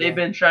did see that. They've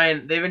been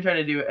trying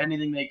to do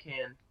anything they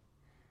can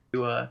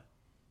to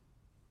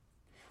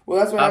Well,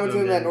 that's what happened to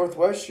him at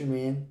Northwestern,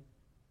 man.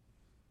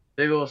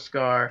 Big old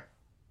scar.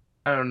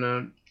 I don't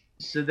know.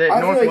 So that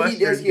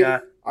Northwestern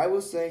got. I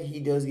will say he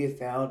does get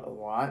fouled a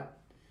lot,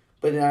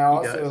 but then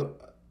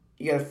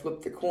you gotta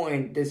flip the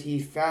coin. Does he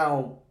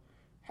foul?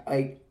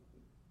 I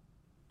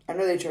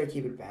know they try to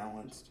keep it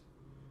balanced.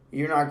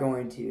 You're not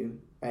going to.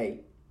 I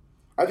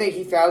think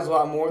he fouls a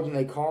lot more than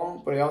they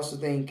call, but I also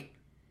think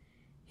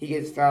he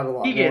gets fouled a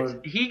lot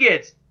more. He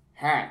gets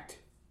hacked.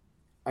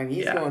 I mean,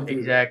 he's Yeah, going through a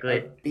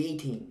exactly. B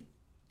team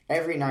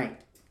every night,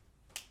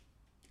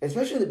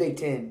 especially the Big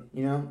Ten.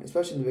 You know,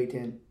 especially in the Big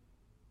Ten.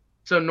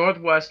 So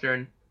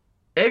Northwestern,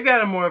 they've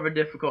got a more of a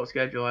difficult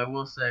schedule, I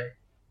will say.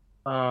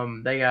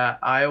 They got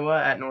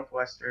Iowa at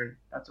Northwestern.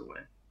 That's a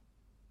win.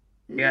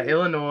 They got Mm,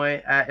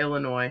 Illinois at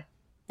Illinois.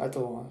 that's a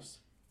loss.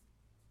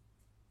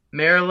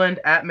 Maryland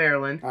at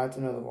Maryland. That's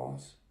another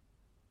loss.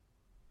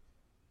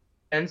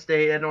 Penn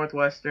State at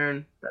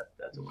Northwestern.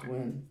 That's a win.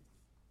 Win.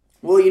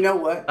 Well, you know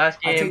what? Last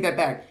I take game. that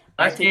back.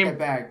 I Last take that game.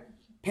 back.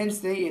 Penn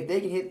State, if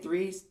they can hit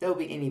threes, they'll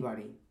beat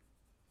anybody.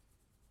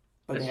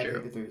 But That's they have to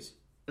true. hit the threes.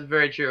 That's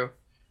very true.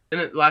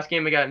 Then the last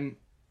game we got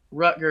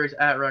Rutgers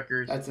at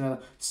Rutgers. That's another.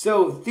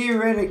 So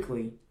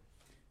theoretically,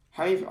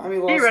 how many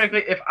losses?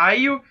 Theoretically, if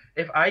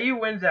IU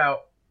wins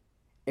out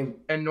and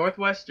and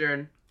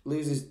Northwestern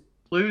loses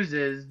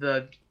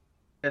the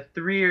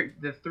 3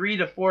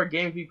 to 4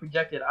 games we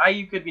projected,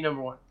 IU could be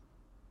number 1.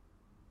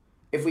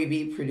 if we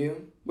beat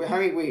Purdue. Wait, how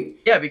many?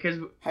 Wait, Yeah, because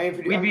how many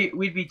Purdue?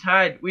 we'd be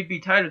tied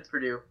with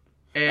Purdue,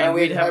 and we have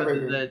we'd the have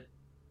tiebreaker.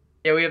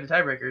 we have the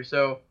tiebreaker.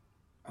 So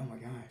Oh my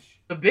gosh.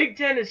 the Big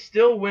Ten is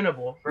still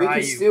winnable for We IU.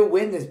 could still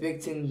win this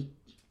Big Ten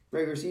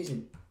regular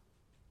season.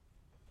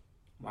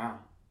 Wow.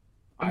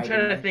 I'm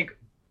trying to think.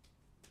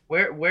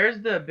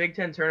 Where's the Big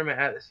Ten tournament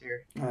at this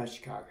year?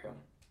 Chicago.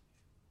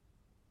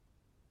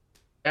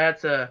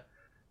 That's a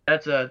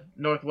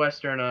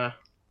Northwestern.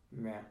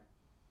 Yeah.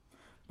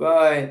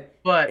 But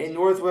But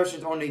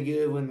Northwestern's only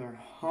good when they're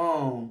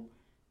home.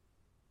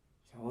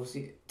 So we'll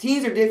see.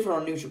 Teams are different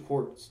on neutral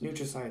courts,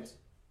 neutral sites.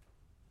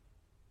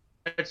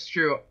 that's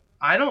true.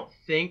 I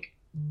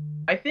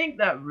think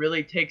that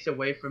really takes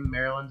away from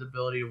Maryland's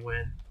ability to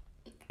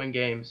win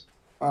games.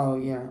 Oh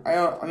yeah. I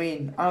don't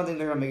think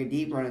they're gonna make a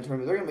deep run in the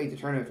tournament. They're gonna make the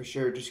tournament for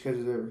sure, just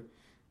because of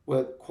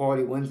what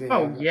quality wins they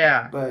Oh have.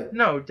 yeah. But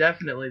No,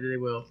 definitely they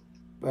will.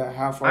 But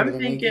how far I'm do they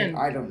make it? thinking.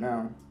 I don't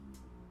know.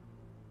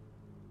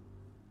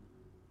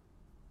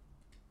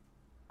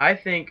 I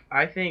think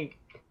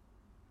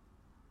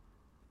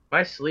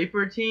my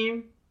sleeper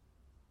team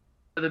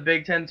for the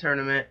Big Ten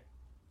tournament,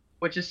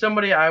 which is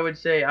somebody I would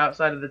say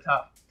outside of the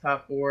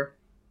top 4,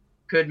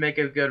 could make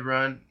a good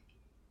run.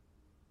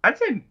 I'd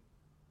say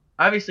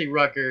obviously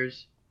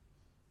Rutgers.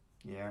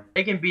 Yeah,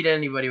 They can beat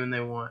anybody when they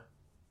want.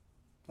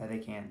 that they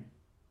can.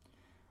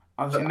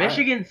 But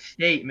Michigan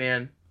State,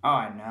 man. Oh,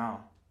 I know.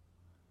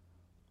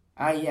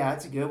 Yeah,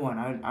 that's a good one.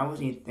 I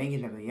wasn't even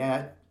thinking of it.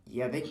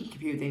 Yeah, they can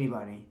compete with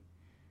anybody.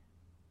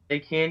 They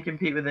can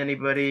compete with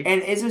anybody.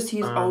 And Izzo's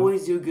teams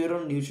always do good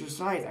on neutral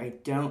sites. I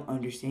don't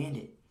understand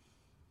it.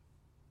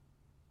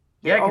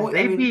 Yeah, because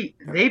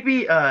they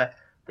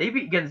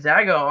beat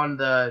Gonzaga on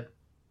the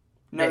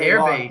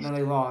airbase. No,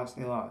 they lost.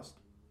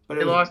 But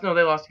They lost to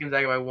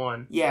Gonzaga by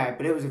 1. Yeah,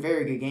 but it was a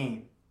very good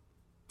game.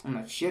 On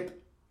that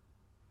ship.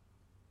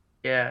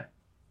 Yeah.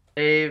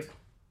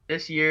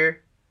 This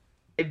year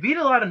they beat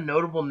a lot of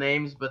notable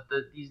names, but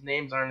these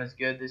names aren't as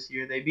good this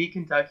year. They beat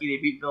Kentucky,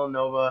 they beat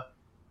Villanova,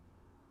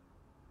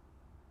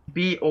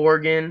 beat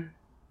Oregon.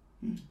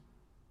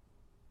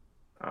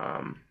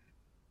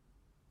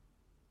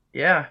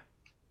 Yeah.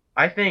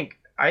 I think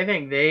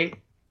they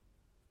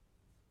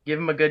give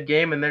them a good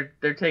game and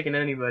they're taking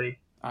anybody.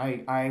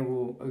 I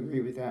will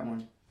agree with that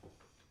one.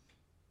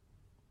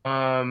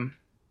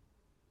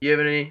 Do you have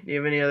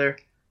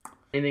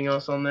anything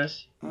else on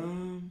this?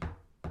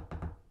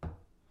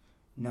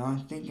 No,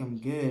 I think I'm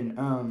good.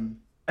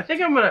 I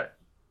think I'm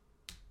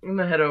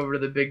gonna head over to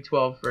the Big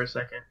 12 for a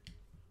second.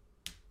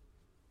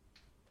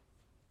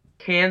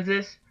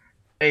 Kansas,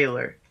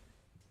 Baylor,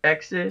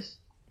 Texas,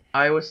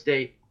 Iowa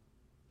State,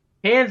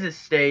 Kansas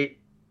State,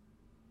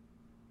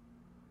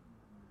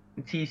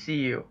 and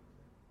TCU.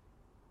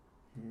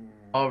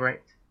 All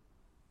ranked.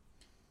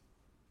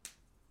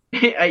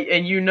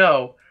 And you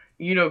know,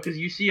 because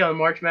you see on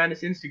March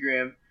Madness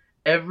Instagram,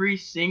 every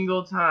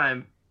single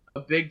time a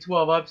Big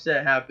 12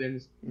 upset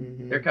happens,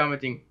 they're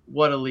commenting,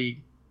 "What a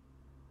league!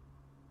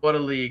 What a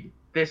league!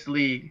 This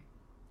league!"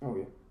 Oh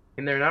yeah.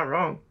 And they're not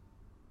wrong.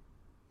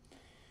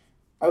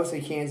 I would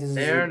say Kansas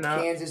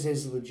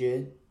is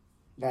legit.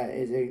 That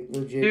is a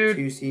legit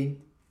 2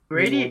 seed.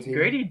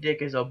 Grady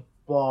Dick is a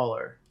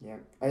baller. Yeah,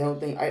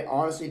 I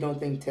honestly don't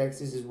think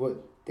Texas is what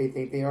they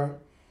think they are.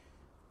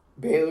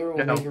 Baylor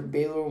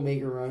will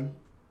make a run.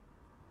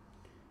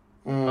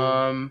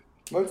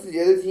 Most of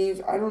the other teams,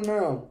 I don't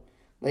know.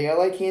 Like, I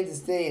like Kansas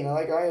State and I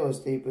like Iowa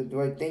State, but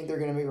do I think they're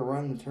gonna make a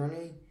run in the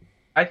tournament?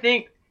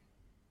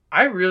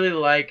 I really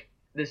like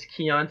this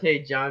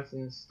Keontae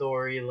Johnson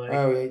story. Like,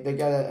 oh, yeah, the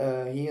guy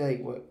that he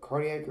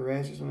cardiac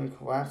arrest or something,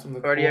 collapsed on the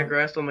court. Cardiac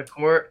arrest on the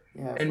court.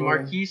 Yeah, and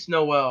Marquise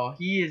Noel,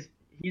 he's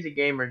a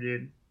gamer,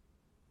 dude.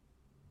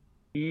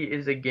 He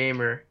is a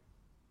gamer.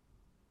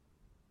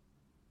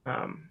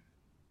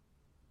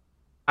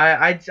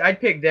 I'd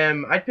pick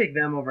them. I'd pick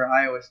them over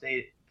Iowa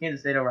State,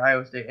 Kansas State over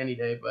Iowa State any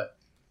day. But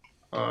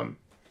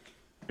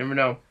never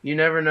know. You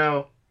never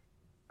know.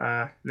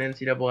 The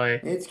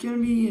NCAA. It's gonna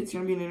be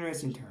an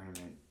interesting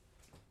tournament.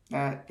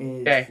 That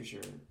is for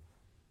sure.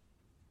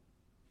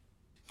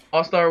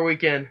 All-Star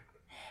Weekend.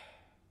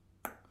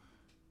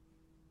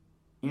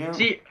 You know?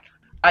 See,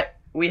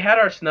 we had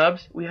our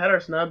snubs,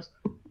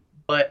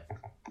 but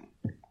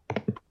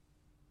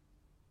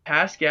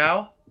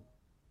Pascal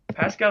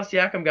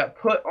Siakam got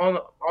put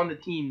on the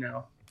team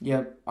now.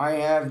 Yep, I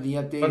have the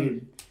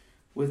updated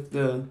with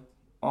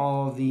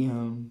all the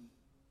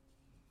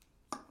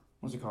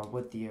what's it called?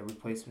 With the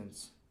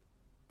replacements.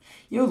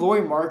 You know,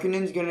 Lauri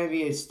Markkanen's gonna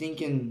be a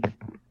stinking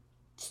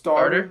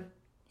starter.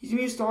 He's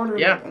gonna be a starter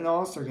in the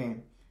All-Star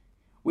game.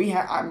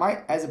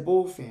 As a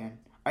Bull fan,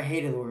 I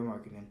hated Lauri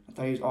Markkanen. I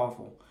thought he was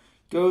awful.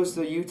 Goes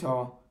to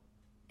Utah,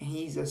 and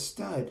he's a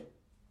stud.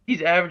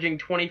 He's averaging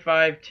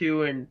 25,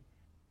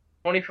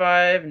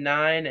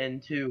 9,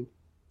 and 2.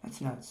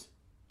 That's nuts.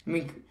 I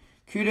mean,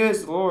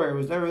 kudos to Lauri. I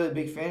was never really a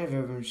big fan of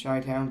him in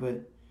Chi-Town,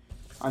 but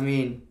I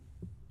mean,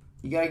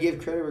 you gotta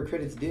give credit where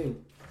credit's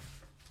due.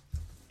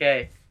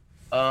 Okay.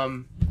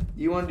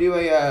 You want to do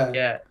a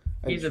yeah.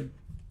 He's a.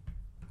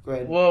 Go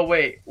ahead. Whoa,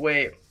 wait.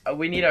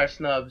 We need our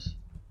snubs.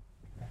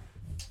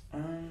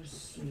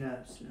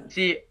 Snubs.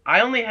 See,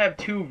 I only have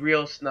 2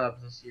 real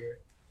snubs this year.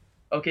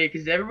 Okay,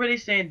 because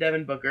everybody's saying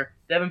Devin Booker.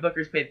 Devin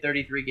Booker's played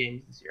 33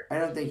 games this year. I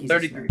don't think he's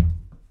 33.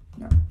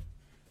 No.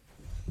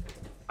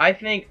 I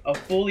think a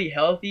fully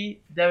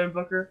healthy Devin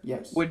Booker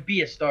Yes. would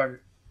be a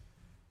starter.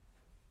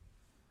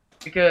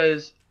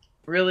 Because,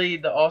 really,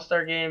 the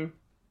All-Star game,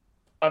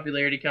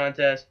 popularity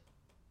contest,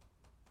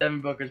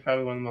 Devin Booker is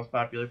probably one of the most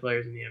popular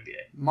players in the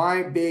NBA.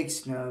 My big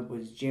snub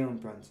was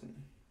Jalen Brunson.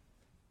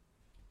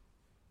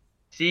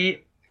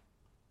 See,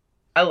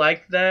 I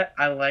like that.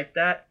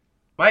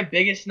 My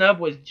biggest snub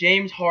was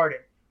James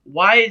Harden.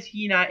 Why is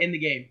he not in the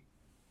game?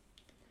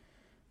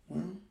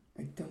 Well,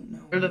 I don't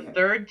know. They're the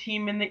 3rd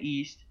team in the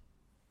East.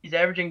 He's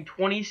averaging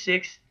 21,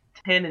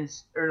 10, and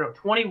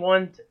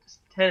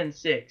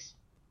 6.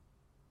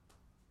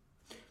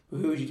 But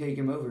who would you take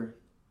him over?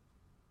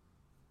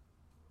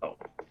 Oh,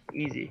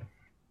 easy.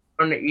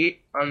 On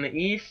the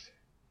East,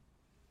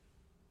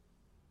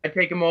 I'd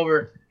take him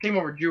over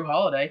Drew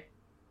Holiday.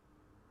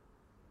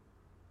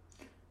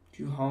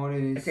 Drew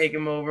Holiday. I'd take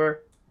him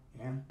over.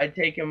 Yeah. I'd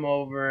take him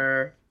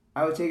over.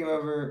 I would take him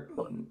over.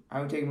 Would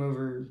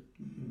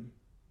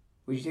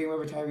you take him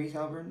over Tyrese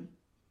Halliburton?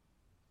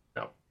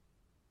 No.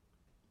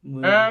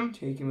 Would you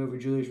take him over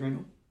Julius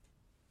Randle?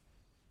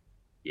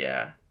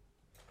 Yeah.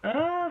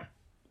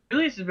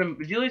 Julius has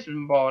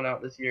been balling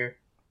out this year.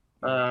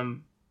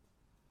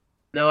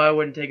 No, I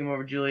wouldn't take him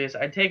over Julius.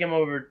 I'd take him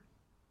over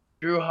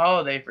Drew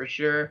Holiday for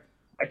sure.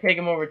 I'd take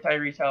him over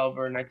Tyrese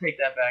Halliburton. I take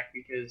that back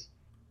because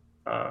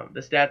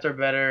the stats are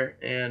better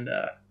and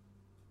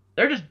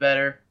they're just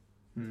better.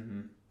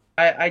 Mm-hmm.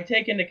 I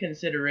take into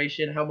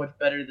consideration how much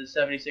better the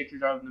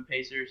 76ers are than the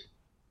Pacers.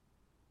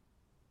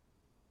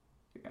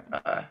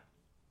 Yeah.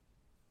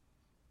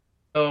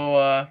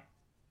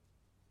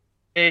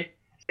 Say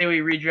we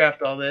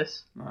redraft all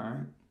this.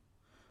 All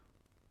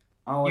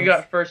right. You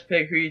got first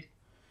pick.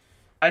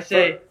 I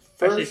say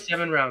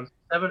 7 rounds.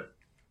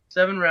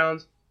 Seven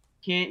rounds.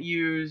 Can't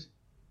use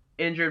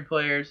injured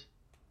players.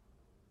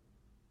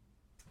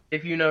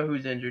 If you know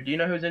who's injured. Do you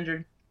know who's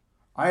injured?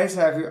 I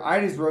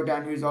just wrote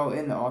down who's all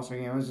in the All-Star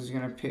game. I was just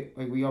gonna pick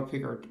we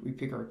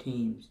pick our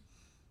teams.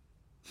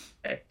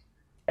 Okay.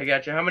 I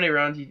got you. How many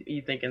rounds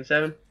you thinking?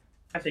 7?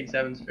 I think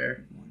 7's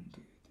fair. 1,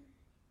 2, 3.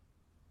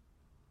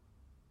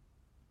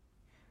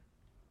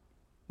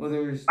 Well,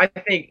 there's. I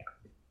think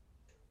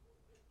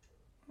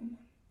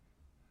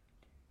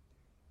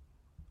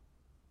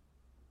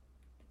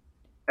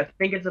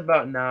it's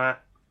about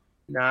not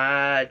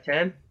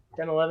 10,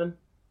 11.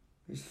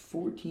 There's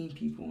 14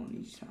 people on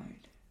each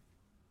side.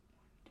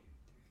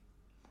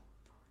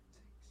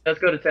 Let's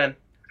go to 10.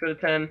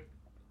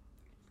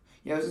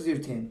 Yeah, let's just do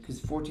 10 because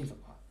 14 is a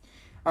lot.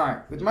 All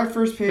right, with my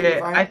first pick, Okay,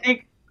 I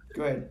think.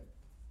 Go ahead.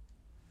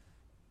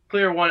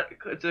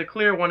 It's a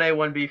clear 1A,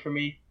 1B for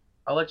me.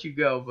 I'll let you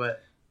go,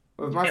 but.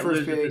 With my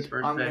first pick,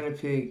 I'm gonna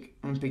pick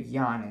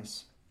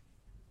Giannis.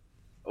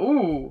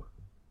 Ooh.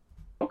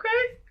 Okay.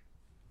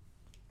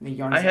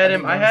 I had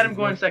him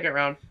going second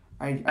round.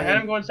 I had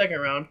him going second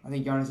round. I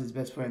think Giannis is the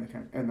best player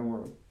in the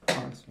world,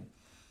 honestly.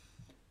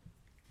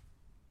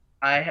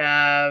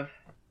 I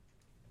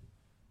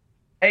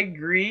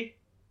agree.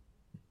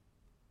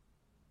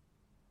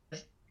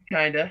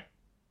 Kinda.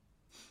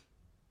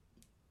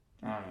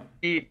 I don't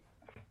know.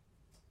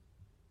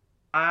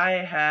 I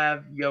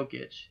have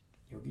Jokic.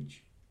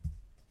 Where's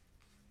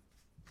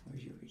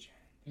Jokic?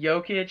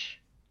 Jokic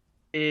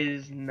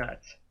is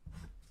nuts.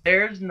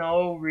 There's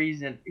no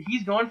reason.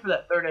 He's going for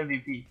that 3rd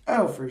MVP.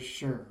 Oh, for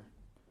sure.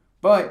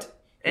 But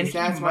and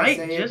stats might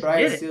say it, but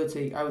I would still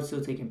take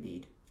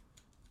Embiid.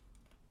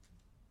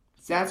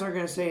 Stats aren't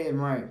gonna say it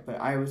right, but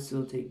I would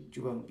still take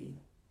Joel Embiid.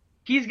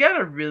 He's got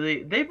a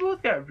really. They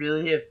both got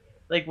really.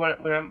 Like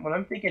when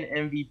I'm thinking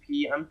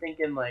MVP, I'm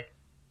thinking like.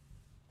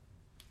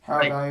 How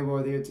valuable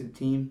are they to the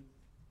team?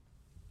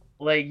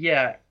 Like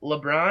yeah,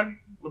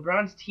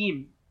 LeBron's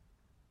team.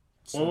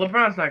 Well,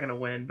 LeBron's not gonna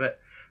win, but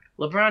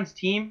LeBron's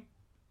team.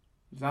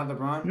 Without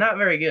LeBron, not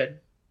very good.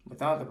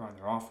 Without LeBron,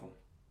 they're awful.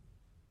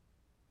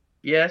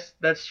 Yes,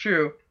 that's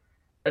true.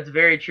 That's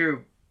very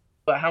true.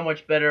 But how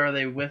much better are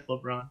they with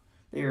LeBron?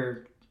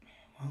 They're,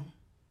 well,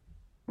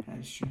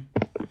 that's true.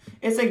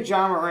 It's like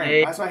John Morant.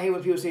 They That's why I hate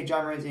when people say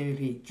John Morant's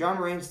MVP. John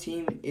Morant's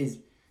team is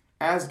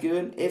as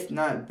good, if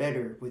not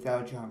better,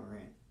 without John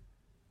Morant.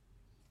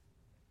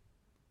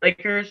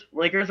 Lakers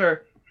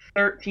are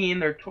 13.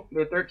 They're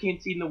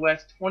 13th seed in the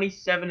West,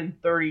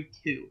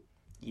 27-32.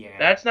 Yeah.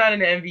 That's not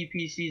an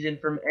MVP season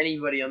from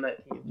anybody on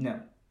that team. No,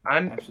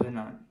 I'm absolutely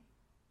not.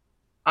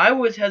 I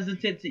was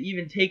hesitant to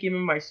even take him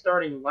in my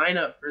starting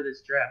lineup for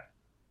this draft.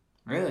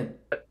 Really?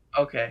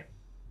 Okay.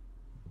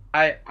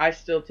 I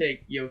still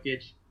take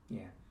Jokic.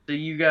 Yeah. So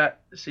you got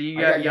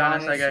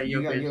Giannis, I got Jokic.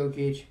 You got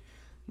Jokic.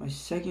 My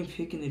second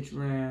pick in the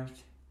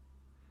draft.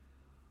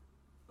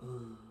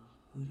 Who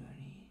do I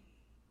need?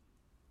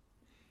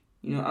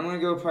 You know, I'm gonna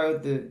go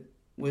probably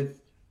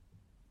with.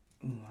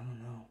 I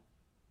don't know.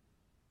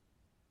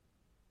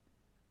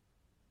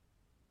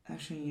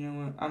 Actually, you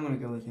know what? I'm gonna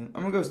go with him.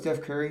 I'm gonna go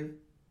Steph Curry.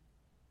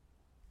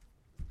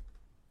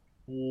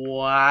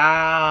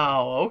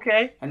 Wow.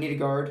 Okay. I need a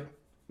guard.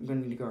 I'm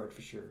gonna need a guard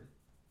for sure.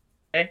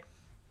 Okay.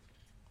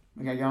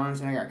 I got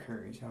Giannis and I got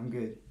Curry, so I'm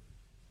good.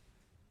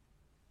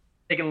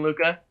 Taking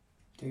Luka.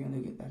 Taking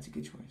Luka, that's a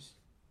good choice.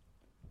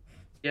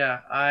 Yeah,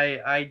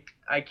 I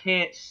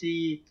can't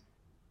see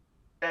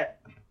that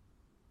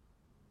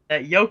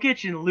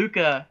Jokic and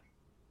Luka,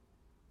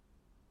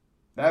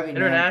 That'd be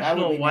international that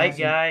would be white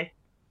nasty. guy.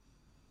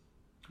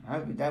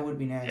 That would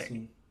be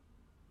nasty.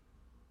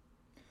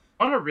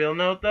 On a real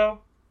note,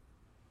 though,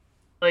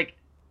 like,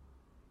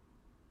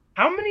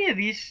 how many of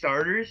these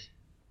starters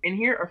in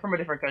here are from a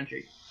different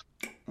country?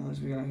 So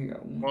we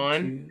got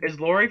One. two. Is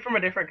Laurie from a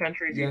different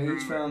country? Yeah,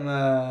 he's from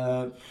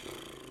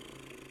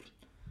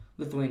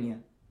Lithuania.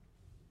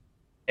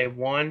 Okay,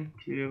 1,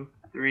 2,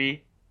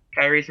 3.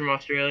 Kyrie's from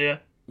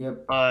Australia.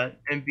 Yep.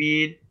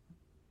 Embiid,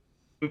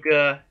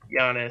 Luka,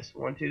 Giannis.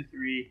 1, 2,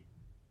 3,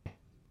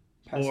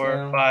 4,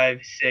 Pascal.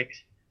 5,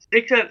 6.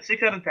 6 out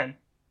of 10.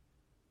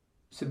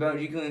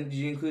 Did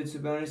you include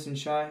Sabonis and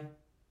Shai?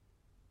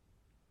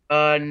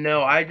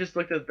 No, I just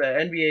looked at the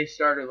NBA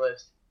starter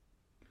list.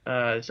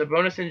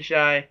 Sabonis and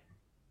Shai,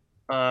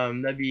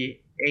 that'd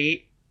be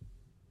 8.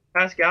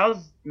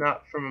 Pascal's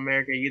not from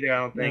America either, I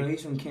don't think. No,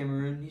 he's from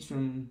Cameroon. He's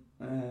from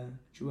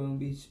Joel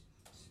Embiid's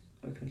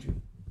country.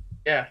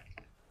 Yeah.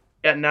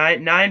 Got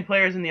 9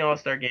 players in the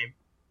All-Star game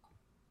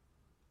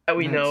that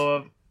we know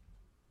of.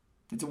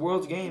 It's a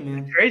world's game, man.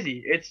 It's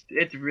crazy.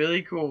 It's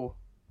really cool.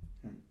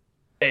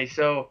 Okay,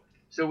 so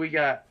we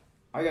got.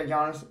 I got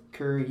Giannis,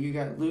 Curry. You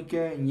got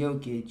Luka and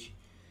Jokic.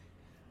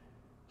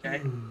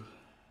 Okay.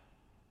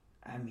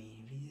 I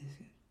mean,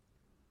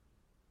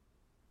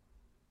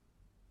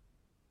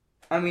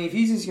 if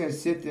he's just gonna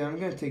sit there, I'm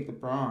gonna take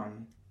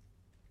LeBron.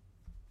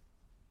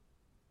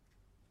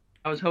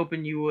 I was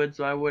hoping you would,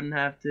 so I wouldn't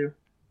have to.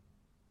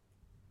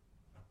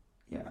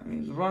 Yeah, I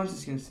mean, LeBron's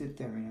just gonna sit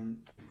there,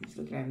 man. He's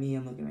looking at me.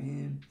 I'm looking at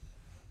him.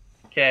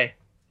 Okay.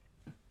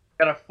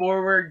 Got a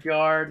forward,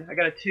 guard. I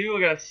got a 2.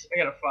 I got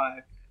a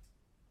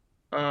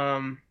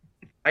 5.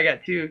 I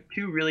got two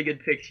really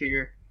good picks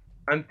here.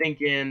 I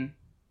think I'm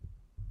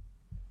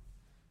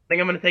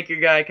gonna take your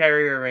guy,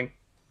 Kyrie Irving.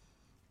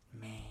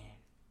 Man,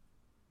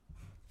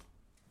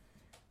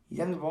 he's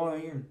having the ball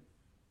right here.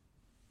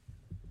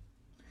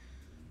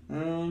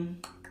 I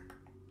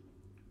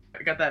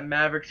got that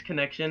Mavericks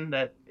connection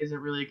that isn't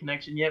really a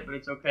connection yet, but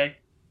it's okay.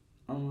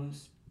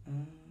 Almost.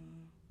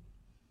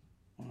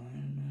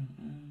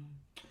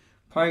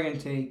 Probably gonna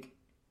take.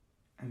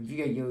 I mean, if you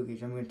got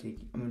Jokic, I'm gonna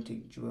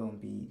take Joel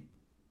Embiid.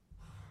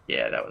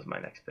 Yeah, that was my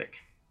next pick.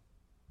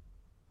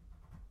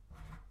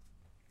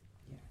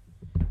 Yeah.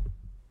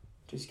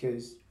 Just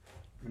because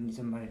I need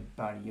somebody to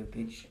body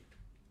Jokic.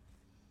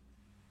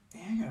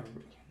 Yeah, I gotta.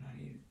 Not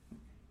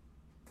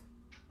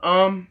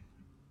even.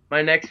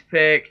 My next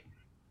pick.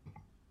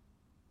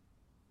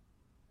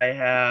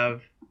 I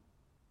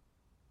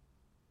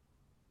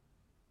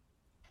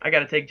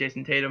gotta take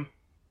Jason Tatum.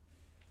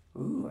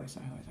 Ooh, that's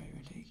not who I thought you were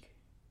gonna take.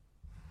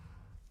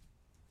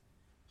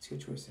 It's a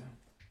good choice though.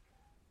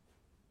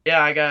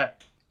 Yeah, I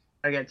got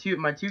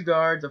my 2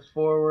 guards, a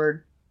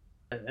forward,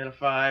 and a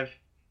 5.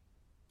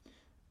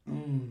 I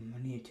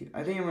need to.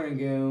 I think I'm gonna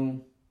go.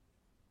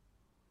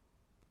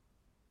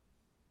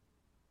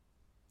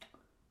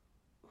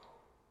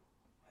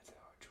 That's a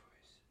hard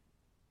choice.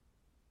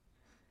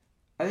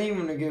 I think I'm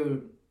gonna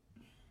go.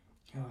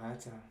 Oh,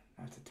 that's a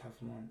tough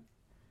one.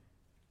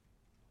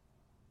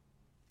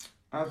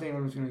 I think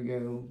I'm just gonna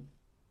go.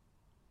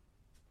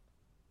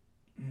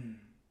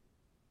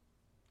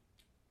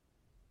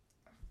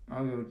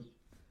 I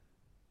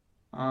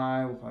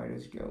will probably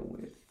just go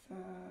with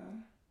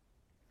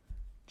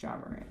Ja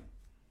Morant.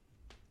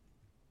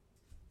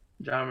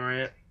 Ja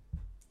Morant.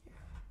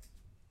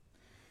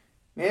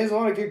 Man, there's a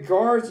lot of good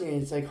guards in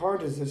it. It's like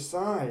hard to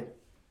decide.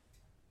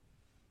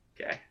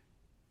 Okay.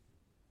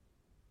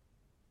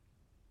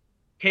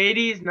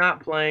 KD's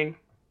not playing.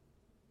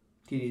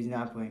 TD's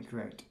not playing,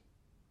 correct.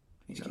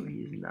 No,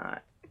 he's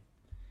not.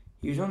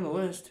 He was on the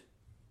list.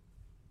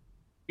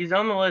 He's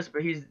on the list,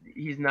 but he's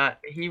not.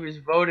 He was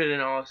voted an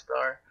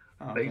All-Star,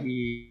 Oh, but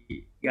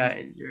he got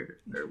injured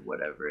or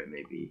whatever it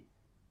may be.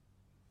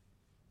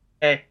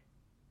 Hey.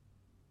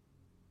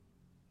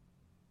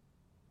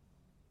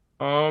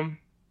 Um.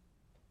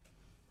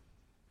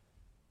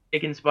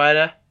 Taking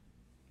Spider.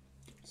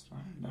 It's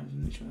fine. Not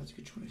even Mitchell. That's a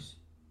good choice.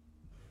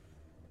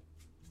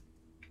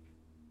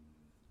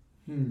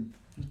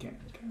 Okay.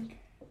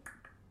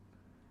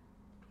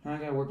 Now I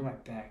gotta work on my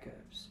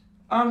backups.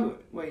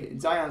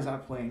 Wait. Zion's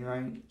not playing,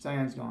 right?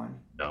 Zion's gone.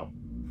 No.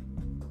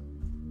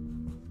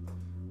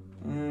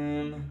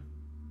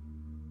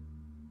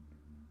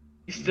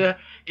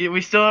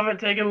 We still haven't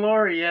taken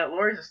Laurie yet.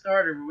 Laurie's a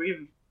starter, but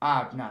we've.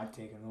 I'm not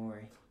taking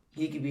Laurie.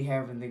 He could be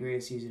having the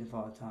greatest season of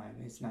all time.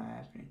 It's not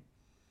happening.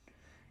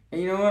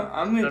 And you know what?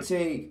 I'm gonna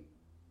take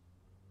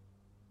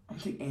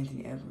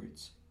Anthony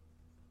Edwards.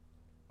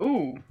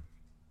 Ooh.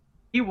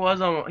 He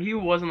was on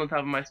the top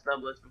of my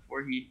snub list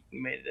before he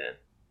made it in.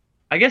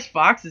 I guess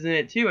Fox is in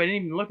it too. I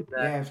didn't even look at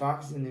that. Yeah,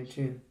 Fox is in there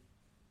too.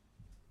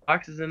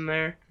 Fox is in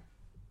there.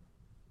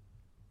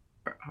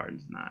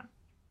 Harden's not.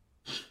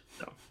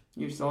 So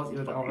You're salty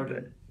with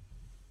Harden.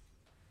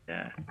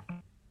 Yeah.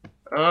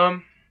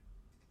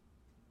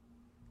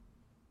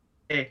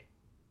 Hey.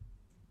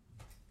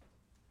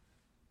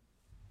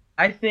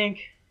 I think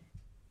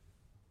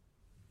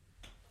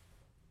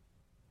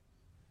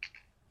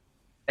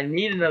I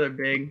need another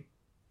big.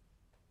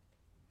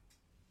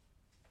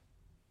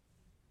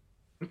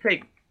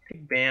 Take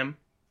Bam.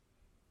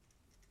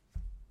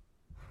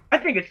 I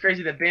think it's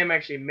crazy that Bam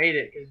actually made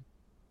it.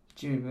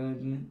 Jimmy Butler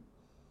didn't.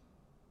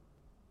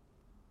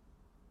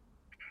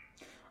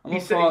 He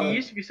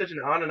used to be such an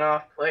on and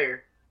off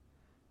player.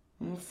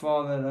 I'm gonna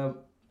follow that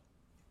up.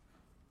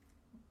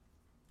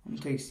 I'm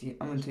gonna take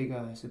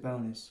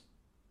Sabonis.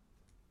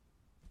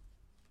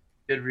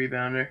 Good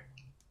rebounder.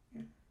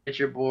 Yeah. Get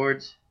your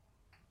boards.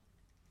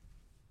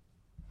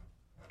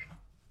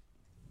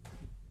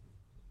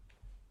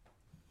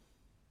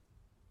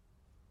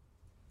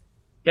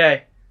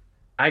 Okay,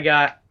 I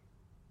got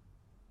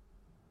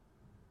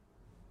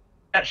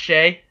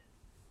Shea.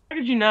 How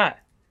could you not?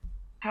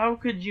 How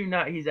could you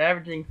not? He's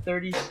averaging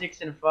 36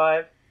 and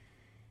 5.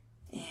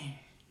 Yeah,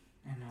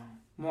 I know.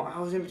 Well, I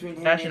was in between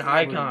him Fashion and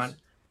Anthony icon.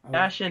 Edwards.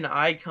 Fashion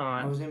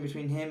icon. I was in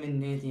between him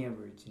and Anthony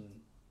Edwards.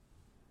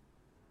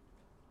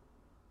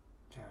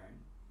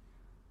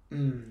 I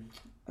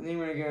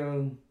think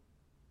I'm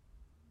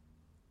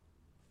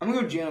gonna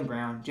go Jaylen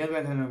Brown. Jaylen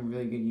Brown's having a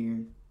really good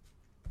year.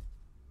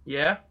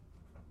 Yeah?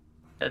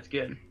 That's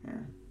good. Yeah.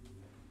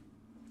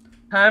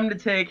 Time to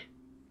take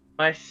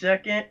my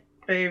second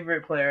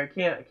favorite player. I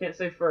can't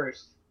say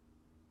first.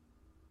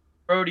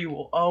 Brody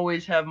will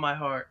always have my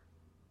heart.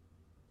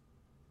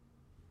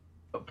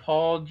 But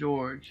Paul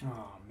George.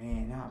 Oh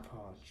man, not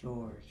Paul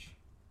George.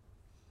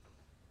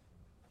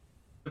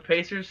 The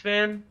Pacers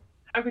fan?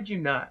 How could you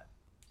not?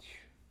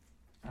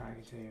 I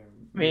can tell you.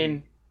 I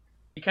mean,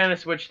 he kind of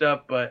switched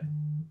up, but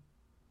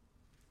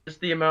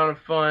just the amount of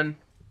fun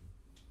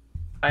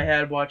I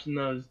had watching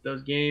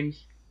those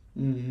games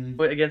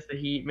against the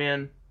Heat,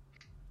 man.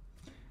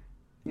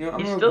 You know,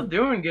 He's still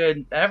doing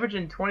good,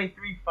 averaging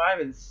 23, 5,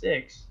 and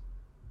 6.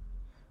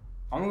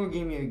 I'm gonna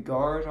give me a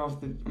guard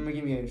I'm gonna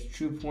give me a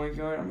true point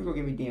guard. I'm gonna go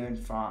give me De'Aaron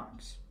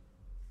Fox.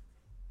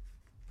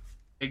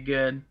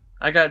 Good.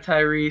 I got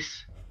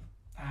Tyrese.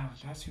 Oh,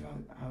 that's who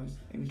I was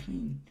in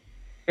between.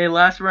 Hey,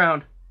 last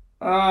round.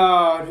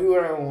 Oh, who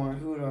would I want?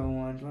 Do I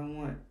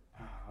want?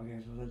 Oh,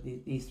 okay, so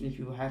these three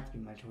people have to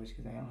be my choice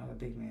because I don't have a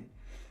big man.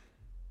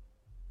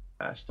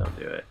 Gosh, don't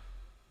do it.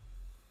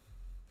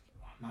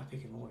 I'm not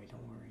picking Lloyd,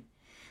 don't worry.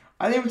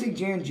 I think I'm taking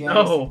Jaren Jackson.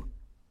 No.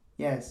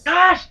 Yes.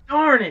 Gosh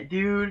darn it,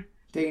 dude.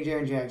 Taking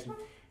Jaren Jackson.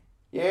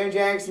 Jaren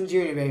Jackson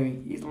Jr.,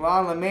 baby. He's La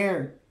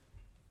Lemaire.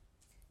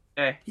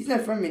 Hey. He's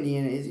not from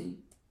Indiana, is he?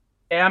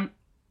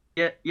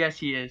 Yes,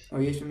 he is. Oh,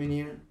 he's from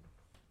Indiana?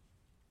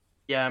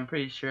 Yeah, I'm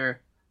pretty sure.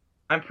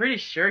 I'm pretty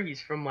sure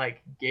he's from,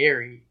 like,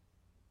 Gary.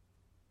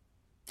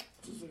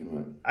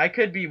 I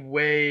could be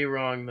way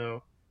wrong,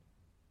 though.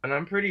 And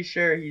I'm pretty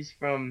sure he's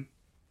from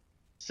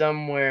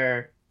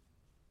somewhere.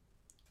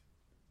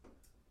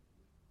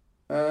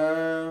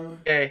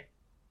 Okay,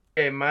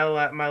 my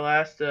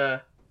last.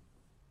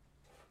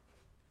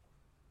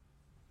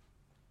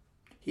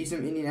 He's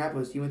from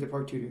Indianapolis. He went to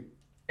Park Tudor.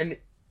 In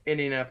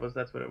Indianapolis,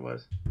 that's what it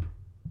was.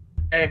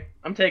 Hey,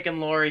 I'm taking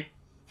Laurie.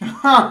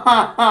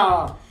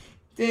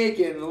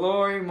 Taking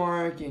Laurie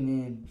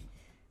Markkinen.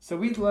 So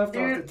we left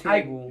off the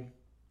table.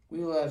 We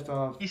left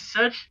off. He's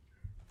such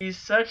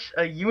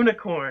a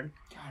unicorn.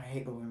 God, I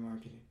hate Laurie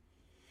Markkinen.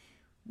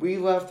 We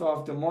left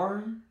off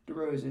DeMar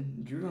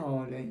DeRozan, Drew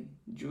Holiday,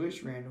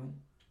 Julius Randle,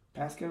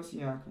 Pascal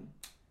Siakam,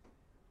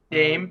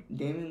 Damian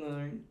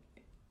Lillard.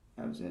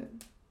 That was it.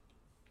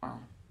 Wow.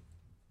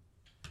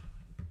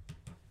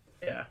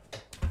 Yeah.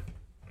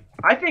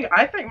 I think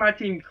my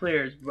team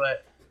clears,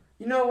 but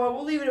you know what?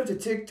 We'll leave it up to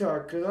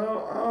TikTok because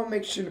I'll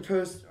make sure to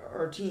post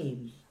our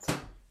team.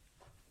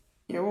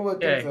 Yeah, we'll let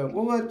them vote.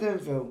 We'll let them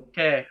vote.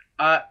 Okay.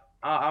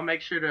 I'll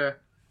make sure to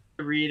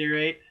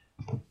reiterate.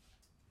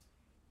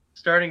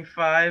 Starting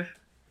 5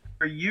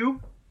 for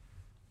you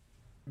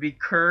would be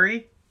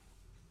Curry,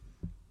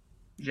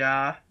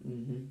 Ja,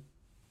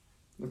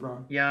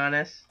 LeBron.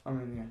 Giannis. I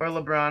mean, yeah. Or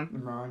LeBron.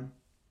 LeBron.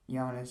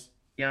 Giannis.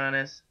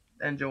 Giannis.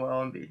 And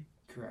Joel Embiid.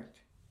 Correct.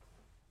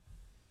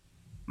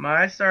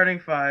 My starting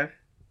five.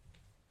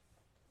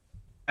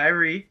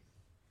 Kyrie.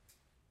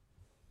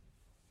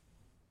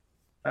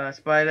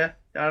 Spider.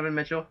 Donovan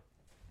Mitchell.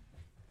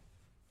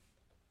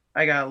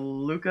 I got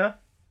Luka.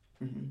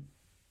 Mm-hmm.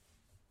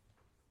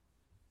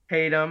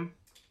 Tatum.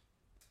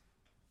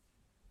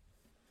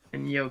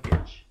 And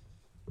Jokic.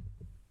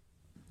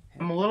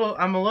 I'm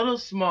a little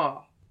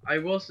small. I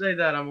will say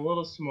that I'm a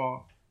little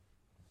small.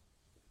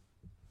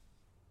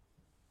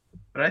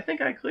 But I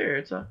think I clear.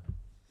 It's a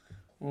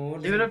Well,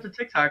 leave it up to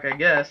TikTok, I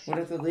guess. What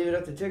if they leave it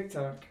up to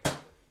TikTok?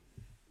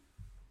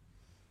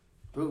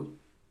 Ooh.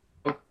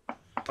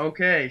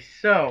 Okay,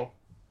 so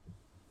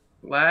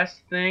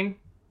last thing,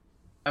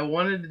 I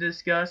wanted to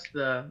discuss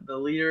the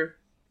leader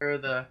or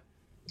the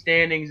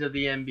standings of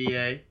the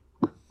NBA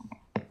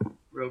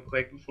real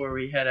quick before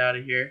we head out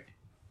of here.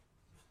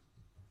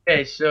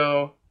 Okay,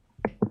 so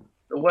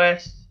the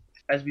West,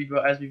 as we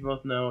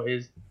both know,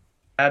 is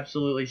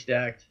absolutely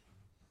stacked.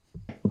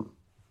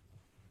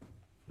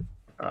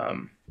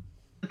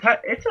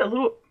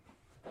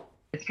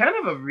 It's kind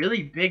of a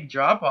really big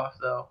drop off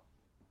though.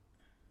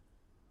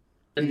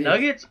 The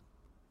Nuggets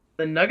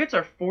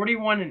are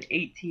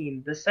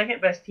 41-18. The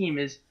second best team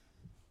is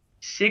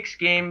 5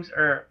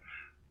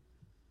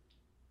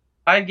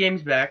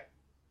 games back.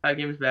 5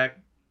 games back.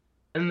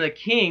 And the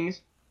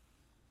Kings,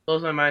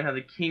 blows my mind how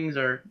the Kings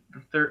are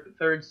the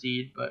third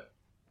seed, but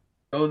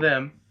go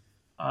them.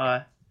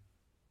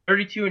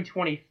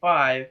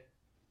 32-25.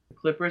 The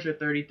Clippers are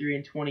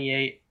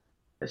 33-28.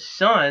 The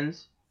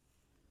Suns,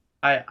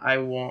 I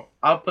won't.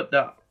 I'll put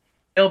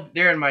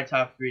they're in my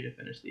top 3 to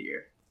finish the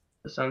year.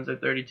 The Suns are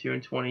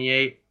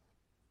 32-28.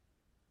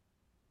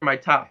 My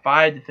top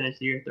 5 to finish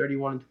the year,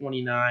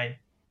 31-29. And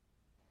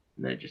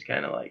then just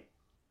kind of like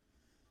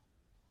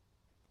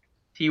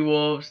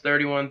T-Wolves,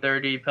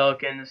 31-30.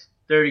 Pelicans,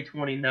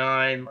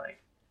 30-29.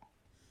 Like,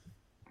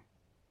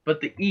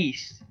 but the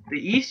East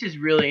is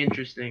really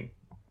interesting.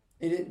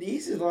 The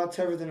East is a lot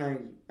tougher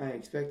than I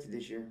expected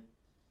this year.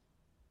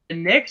 The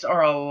Knicks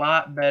are a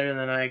lot better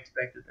than I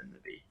expected them to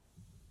be.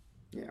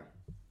 Yeah.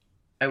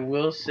 I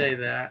will say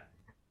that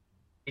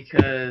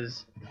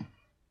because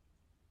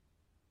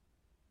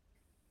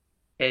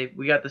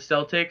we got the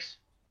Celtics.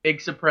 Big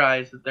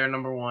surprise that they're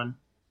number 1.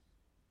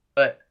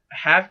 But a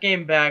half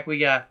game back, we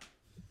got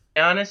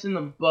Giannis and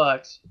the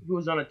Bucks, who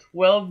was on a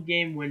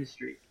 12-game win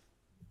streak.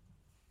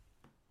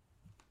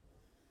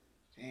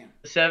 Damn.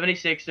 The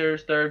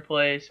 76ers, third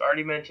place.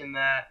 Already mentioned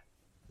that.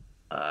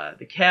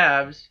 The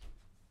Cavs.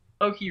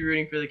 Low-key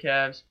rooting for the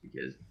Cavs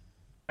because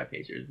my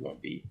Pacers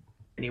won't be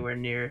anywhere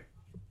near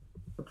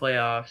the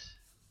playoffs.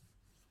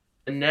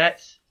 The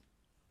Nets,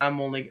 I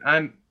know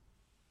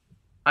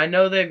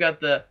they've got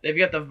the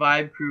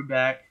Vibe crew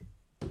back,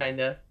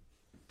 kinda.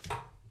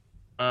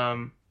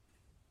 Not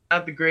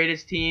the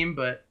greatest team,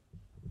 but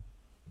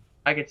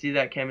I could see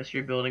that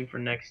chemistry building for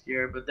next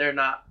year. But they're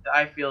not.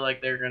 I feel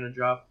like they're gonna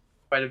drop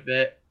quite a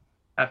bit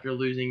after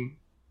losing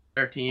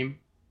their team.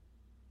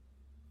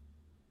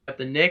 Got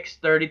the Knicks,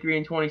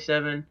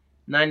 33-27,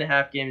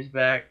 9.5 games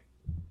back.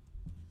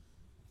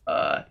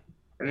 And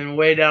then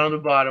way down on the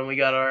bottom, we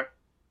got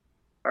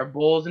our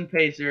Bulls and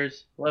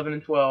Pacers,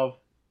 11-12.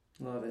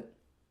 Love it.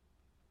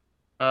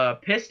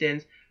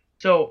 Pistons.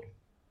 So,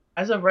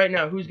 as of right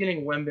now, who's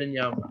getting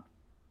Wembanyama?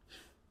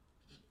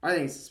 I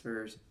think it's the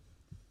Spurs.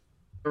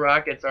 The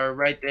Rockets are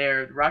right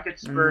there.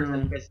 Rockets, Spurs,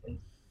 and Pistons.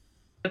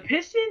 The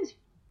Pistons,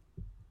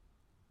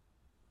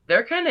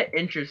 they're kind of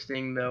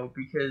interesting, though,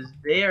 because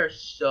they are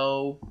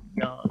so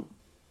young.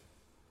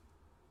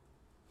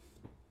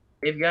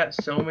 They've got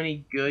so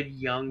many good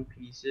young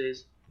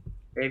pieces.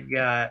 They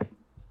got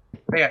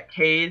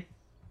Cade.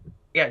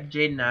 They got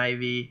Jaden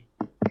Ivey.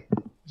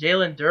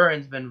 Jalen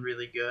Duren's been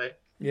really good.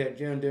 Yeah,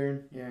 Jalen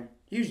Duren. Yeah.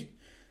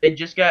 They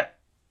just got...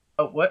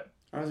 Oh, what?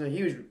 I was like,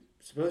 he was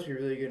supposed to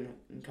be really good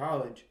in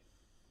college.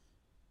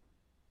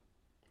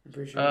 I'm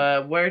pretty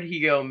sure. Where did he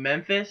go?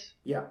 Memphis?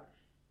 Yeah.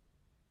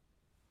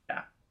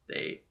 Yeah.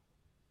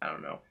 I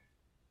don't know.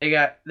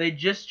 They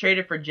just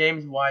traded for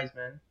James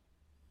Wiseman.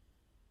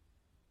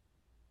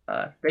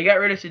 They got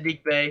rid of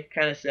Sadiq Bey.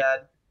 Kind of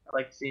sad. I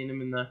like seeing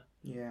him in the...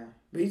 Yeah,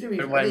 but he's gonna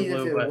be. White I think and he's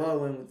blue, gonna fit but-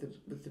 well in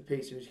with the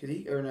Pacers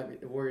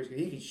not the Warriors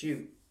because he can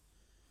shoot.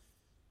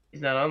 He's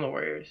not on the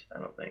Warriors, I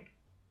don't think.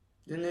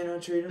 Didn't they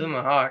not trade He's on him?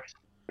 the Hawks.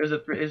 There's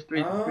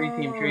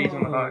three-team trees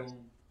on the Hawks.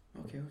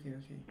 Okay.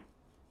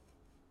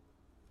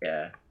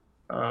 Yeah.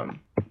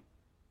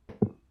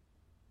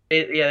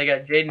 They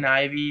got Jaden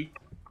Ivey.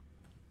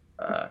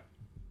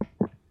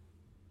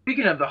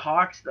 Speaking of the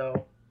Hawks,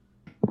 though,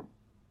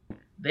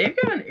 they've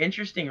got an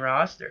interesting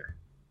roster.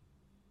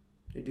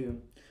 They do.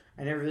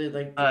 I never really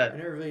liked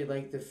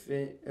the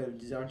fit of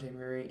DeJounte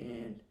Murray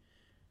and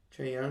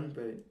Trae Young,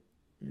 but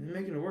they're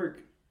making it work.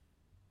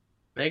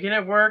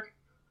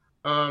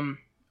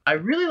 I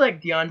really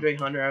like DeAndre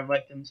Hunter. I've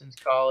liked him since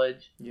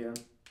college. Yeah,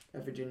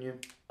 at Virginia.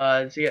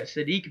 So you got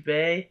Sadiq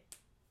Bey,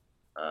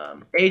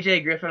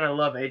 AJ Griffin. I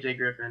love AJ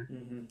Griffin.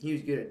 Mm-hmm. He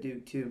was good at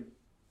Duke too.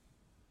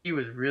 He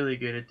was really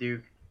good at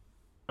Duke.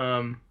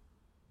 Dante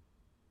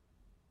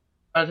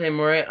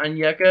Moore,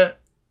 Onyeka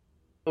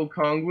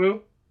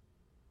Okongwu.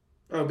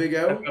 Oh, Big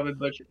I O? probably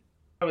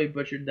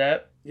butchered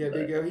that. Yeah,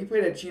 Big But O. He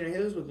played at Chino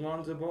Hills with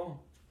Lonzo Ball.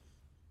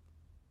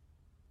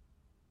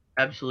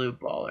 absolute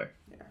baller.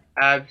 Yeah.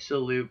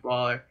 Absolute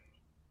baller.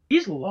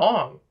 He's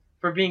long.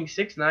 For being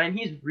 6'9",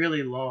 he's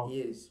really long. He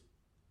is.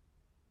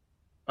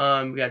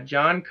 We got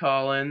John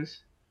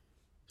Collins.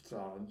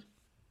 Solid.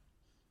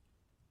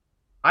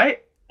 I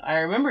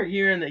remember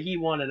hearing that he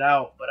wanted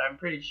out, but I'm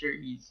pretty sure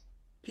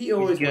He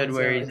always good wants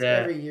where out. he's It's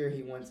at. every year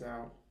he wants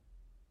out.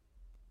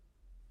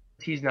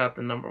 he's not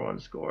the number one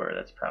scorer.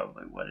 That's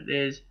probably what it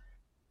is.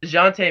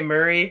 DeJounte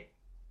Murray,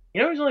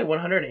 he's only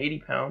 180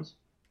 pounds.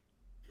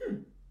 I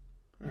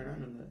don't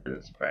know that.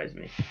 Doesn't surprise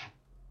me.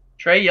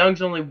 Trae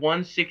Young's only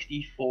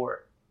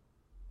 164.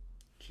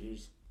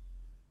 Jeez.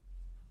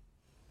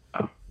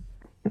 Wow.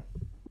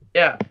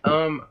 Yeah.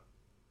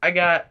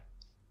 I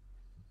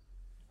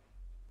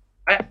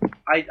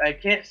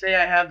can't say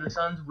I have the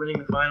Suns winning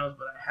the finals,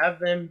 but I have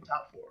them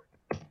top 4.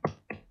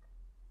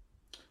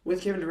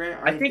 With Kevin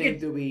Durant, I think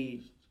they'll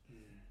be,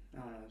 I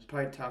don't know,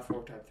 probably top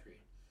 4, top 3.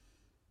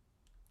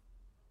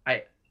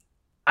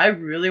 I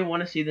really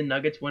want to see the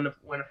Nuggets win a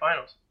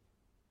finals.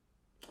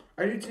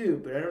 I do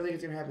too, but I don't think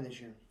it's gonna happen this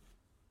year.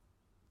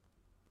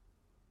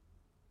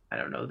 I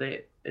don't know.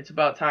 It's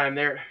about time.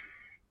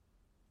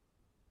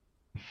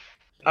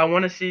 I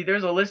want to see.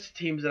 There's a list of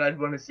teams that I'd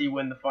want to see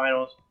win the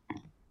finals.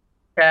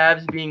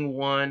 Cavs being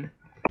one.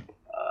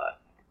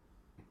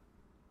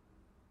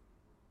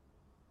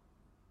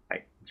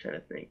 I'm trying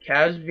to think.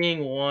 Cavs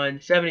being one.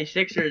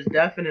 76ers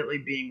definitely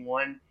being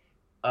one.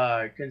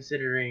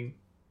 Considering,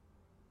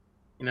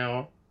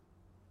 they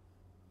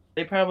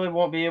probably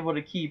won't be able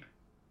to keep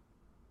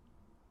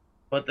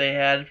what they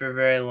had for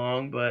very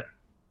long, but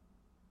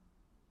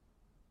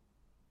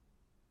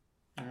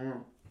I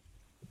don't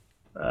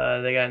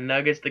know. They got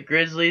Nuggets, the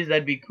Grizzlies.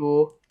 That'd be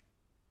cool.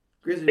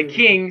 Grizzlies. The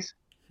Kings.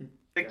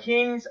 The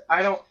Kings,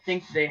 I don't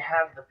think they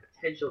have the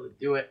potential to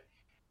do it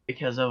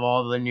because of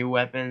all the new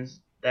weapons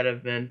that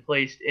have been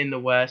placed in the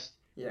West.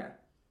 Yeah.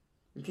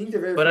 The Kings are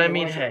very. But I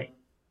mean, hey.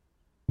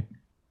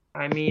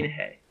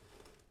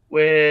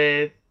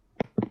 With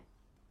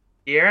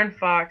De'Aaron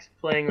Fox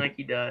playing like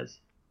he does,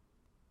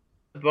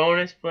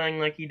 Sabonis playing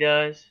like he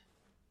does,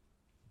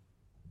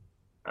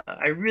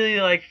 I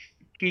really like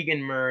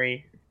Keegan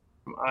Murray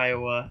from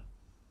Iowa.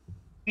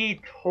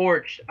 He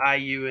torched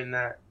IU in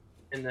the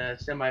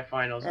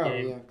semifinals game. Oh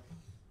yeah.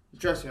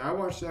 Trust me, I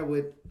watched that I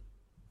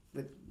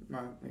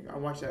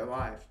watched that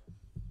live.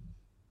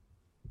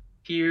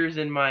 Tears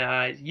in my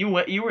eyes. You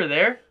were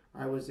there?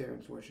 I was there,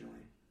 unfortunately.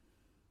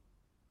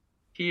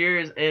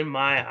 Tears in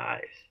my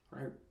eyes.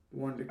 I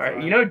wanted to All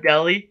cry. right,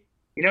 Delhi.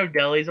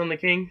 Delhi's on the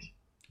Kings.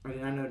 I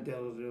did not know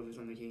Delaware was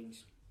on the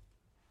Kings.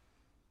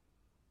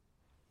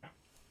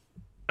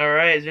 All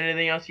right. Is there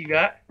anything else you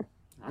got?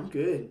 I'm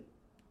good.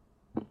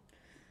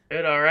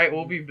 Good. All right.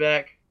 We'll be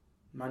back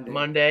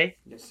Monday.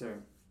 Yes, sir.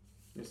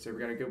 We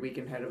got a good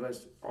weekend ahead of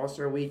us.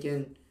 All-Star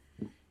weekend.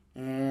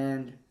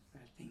 And I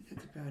think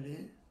that's about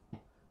it.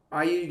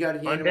 You got a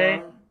game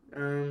Monday?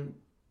 tomorrow?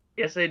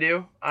 Yes, I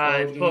do.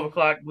 12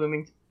 o'clock,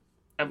 Bloomington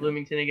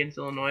against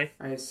Illinois.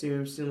 I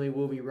assume Stanley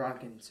will be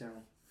rocking. So,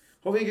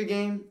 hopefully a good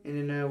game,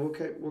 and then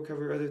we'll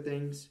cover other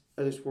things,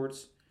 other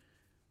sports.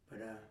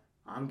 But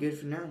I'm good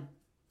for now.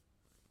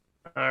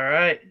 All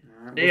right.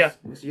 All right. See ya.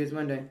 We'll see you guys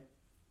Monday.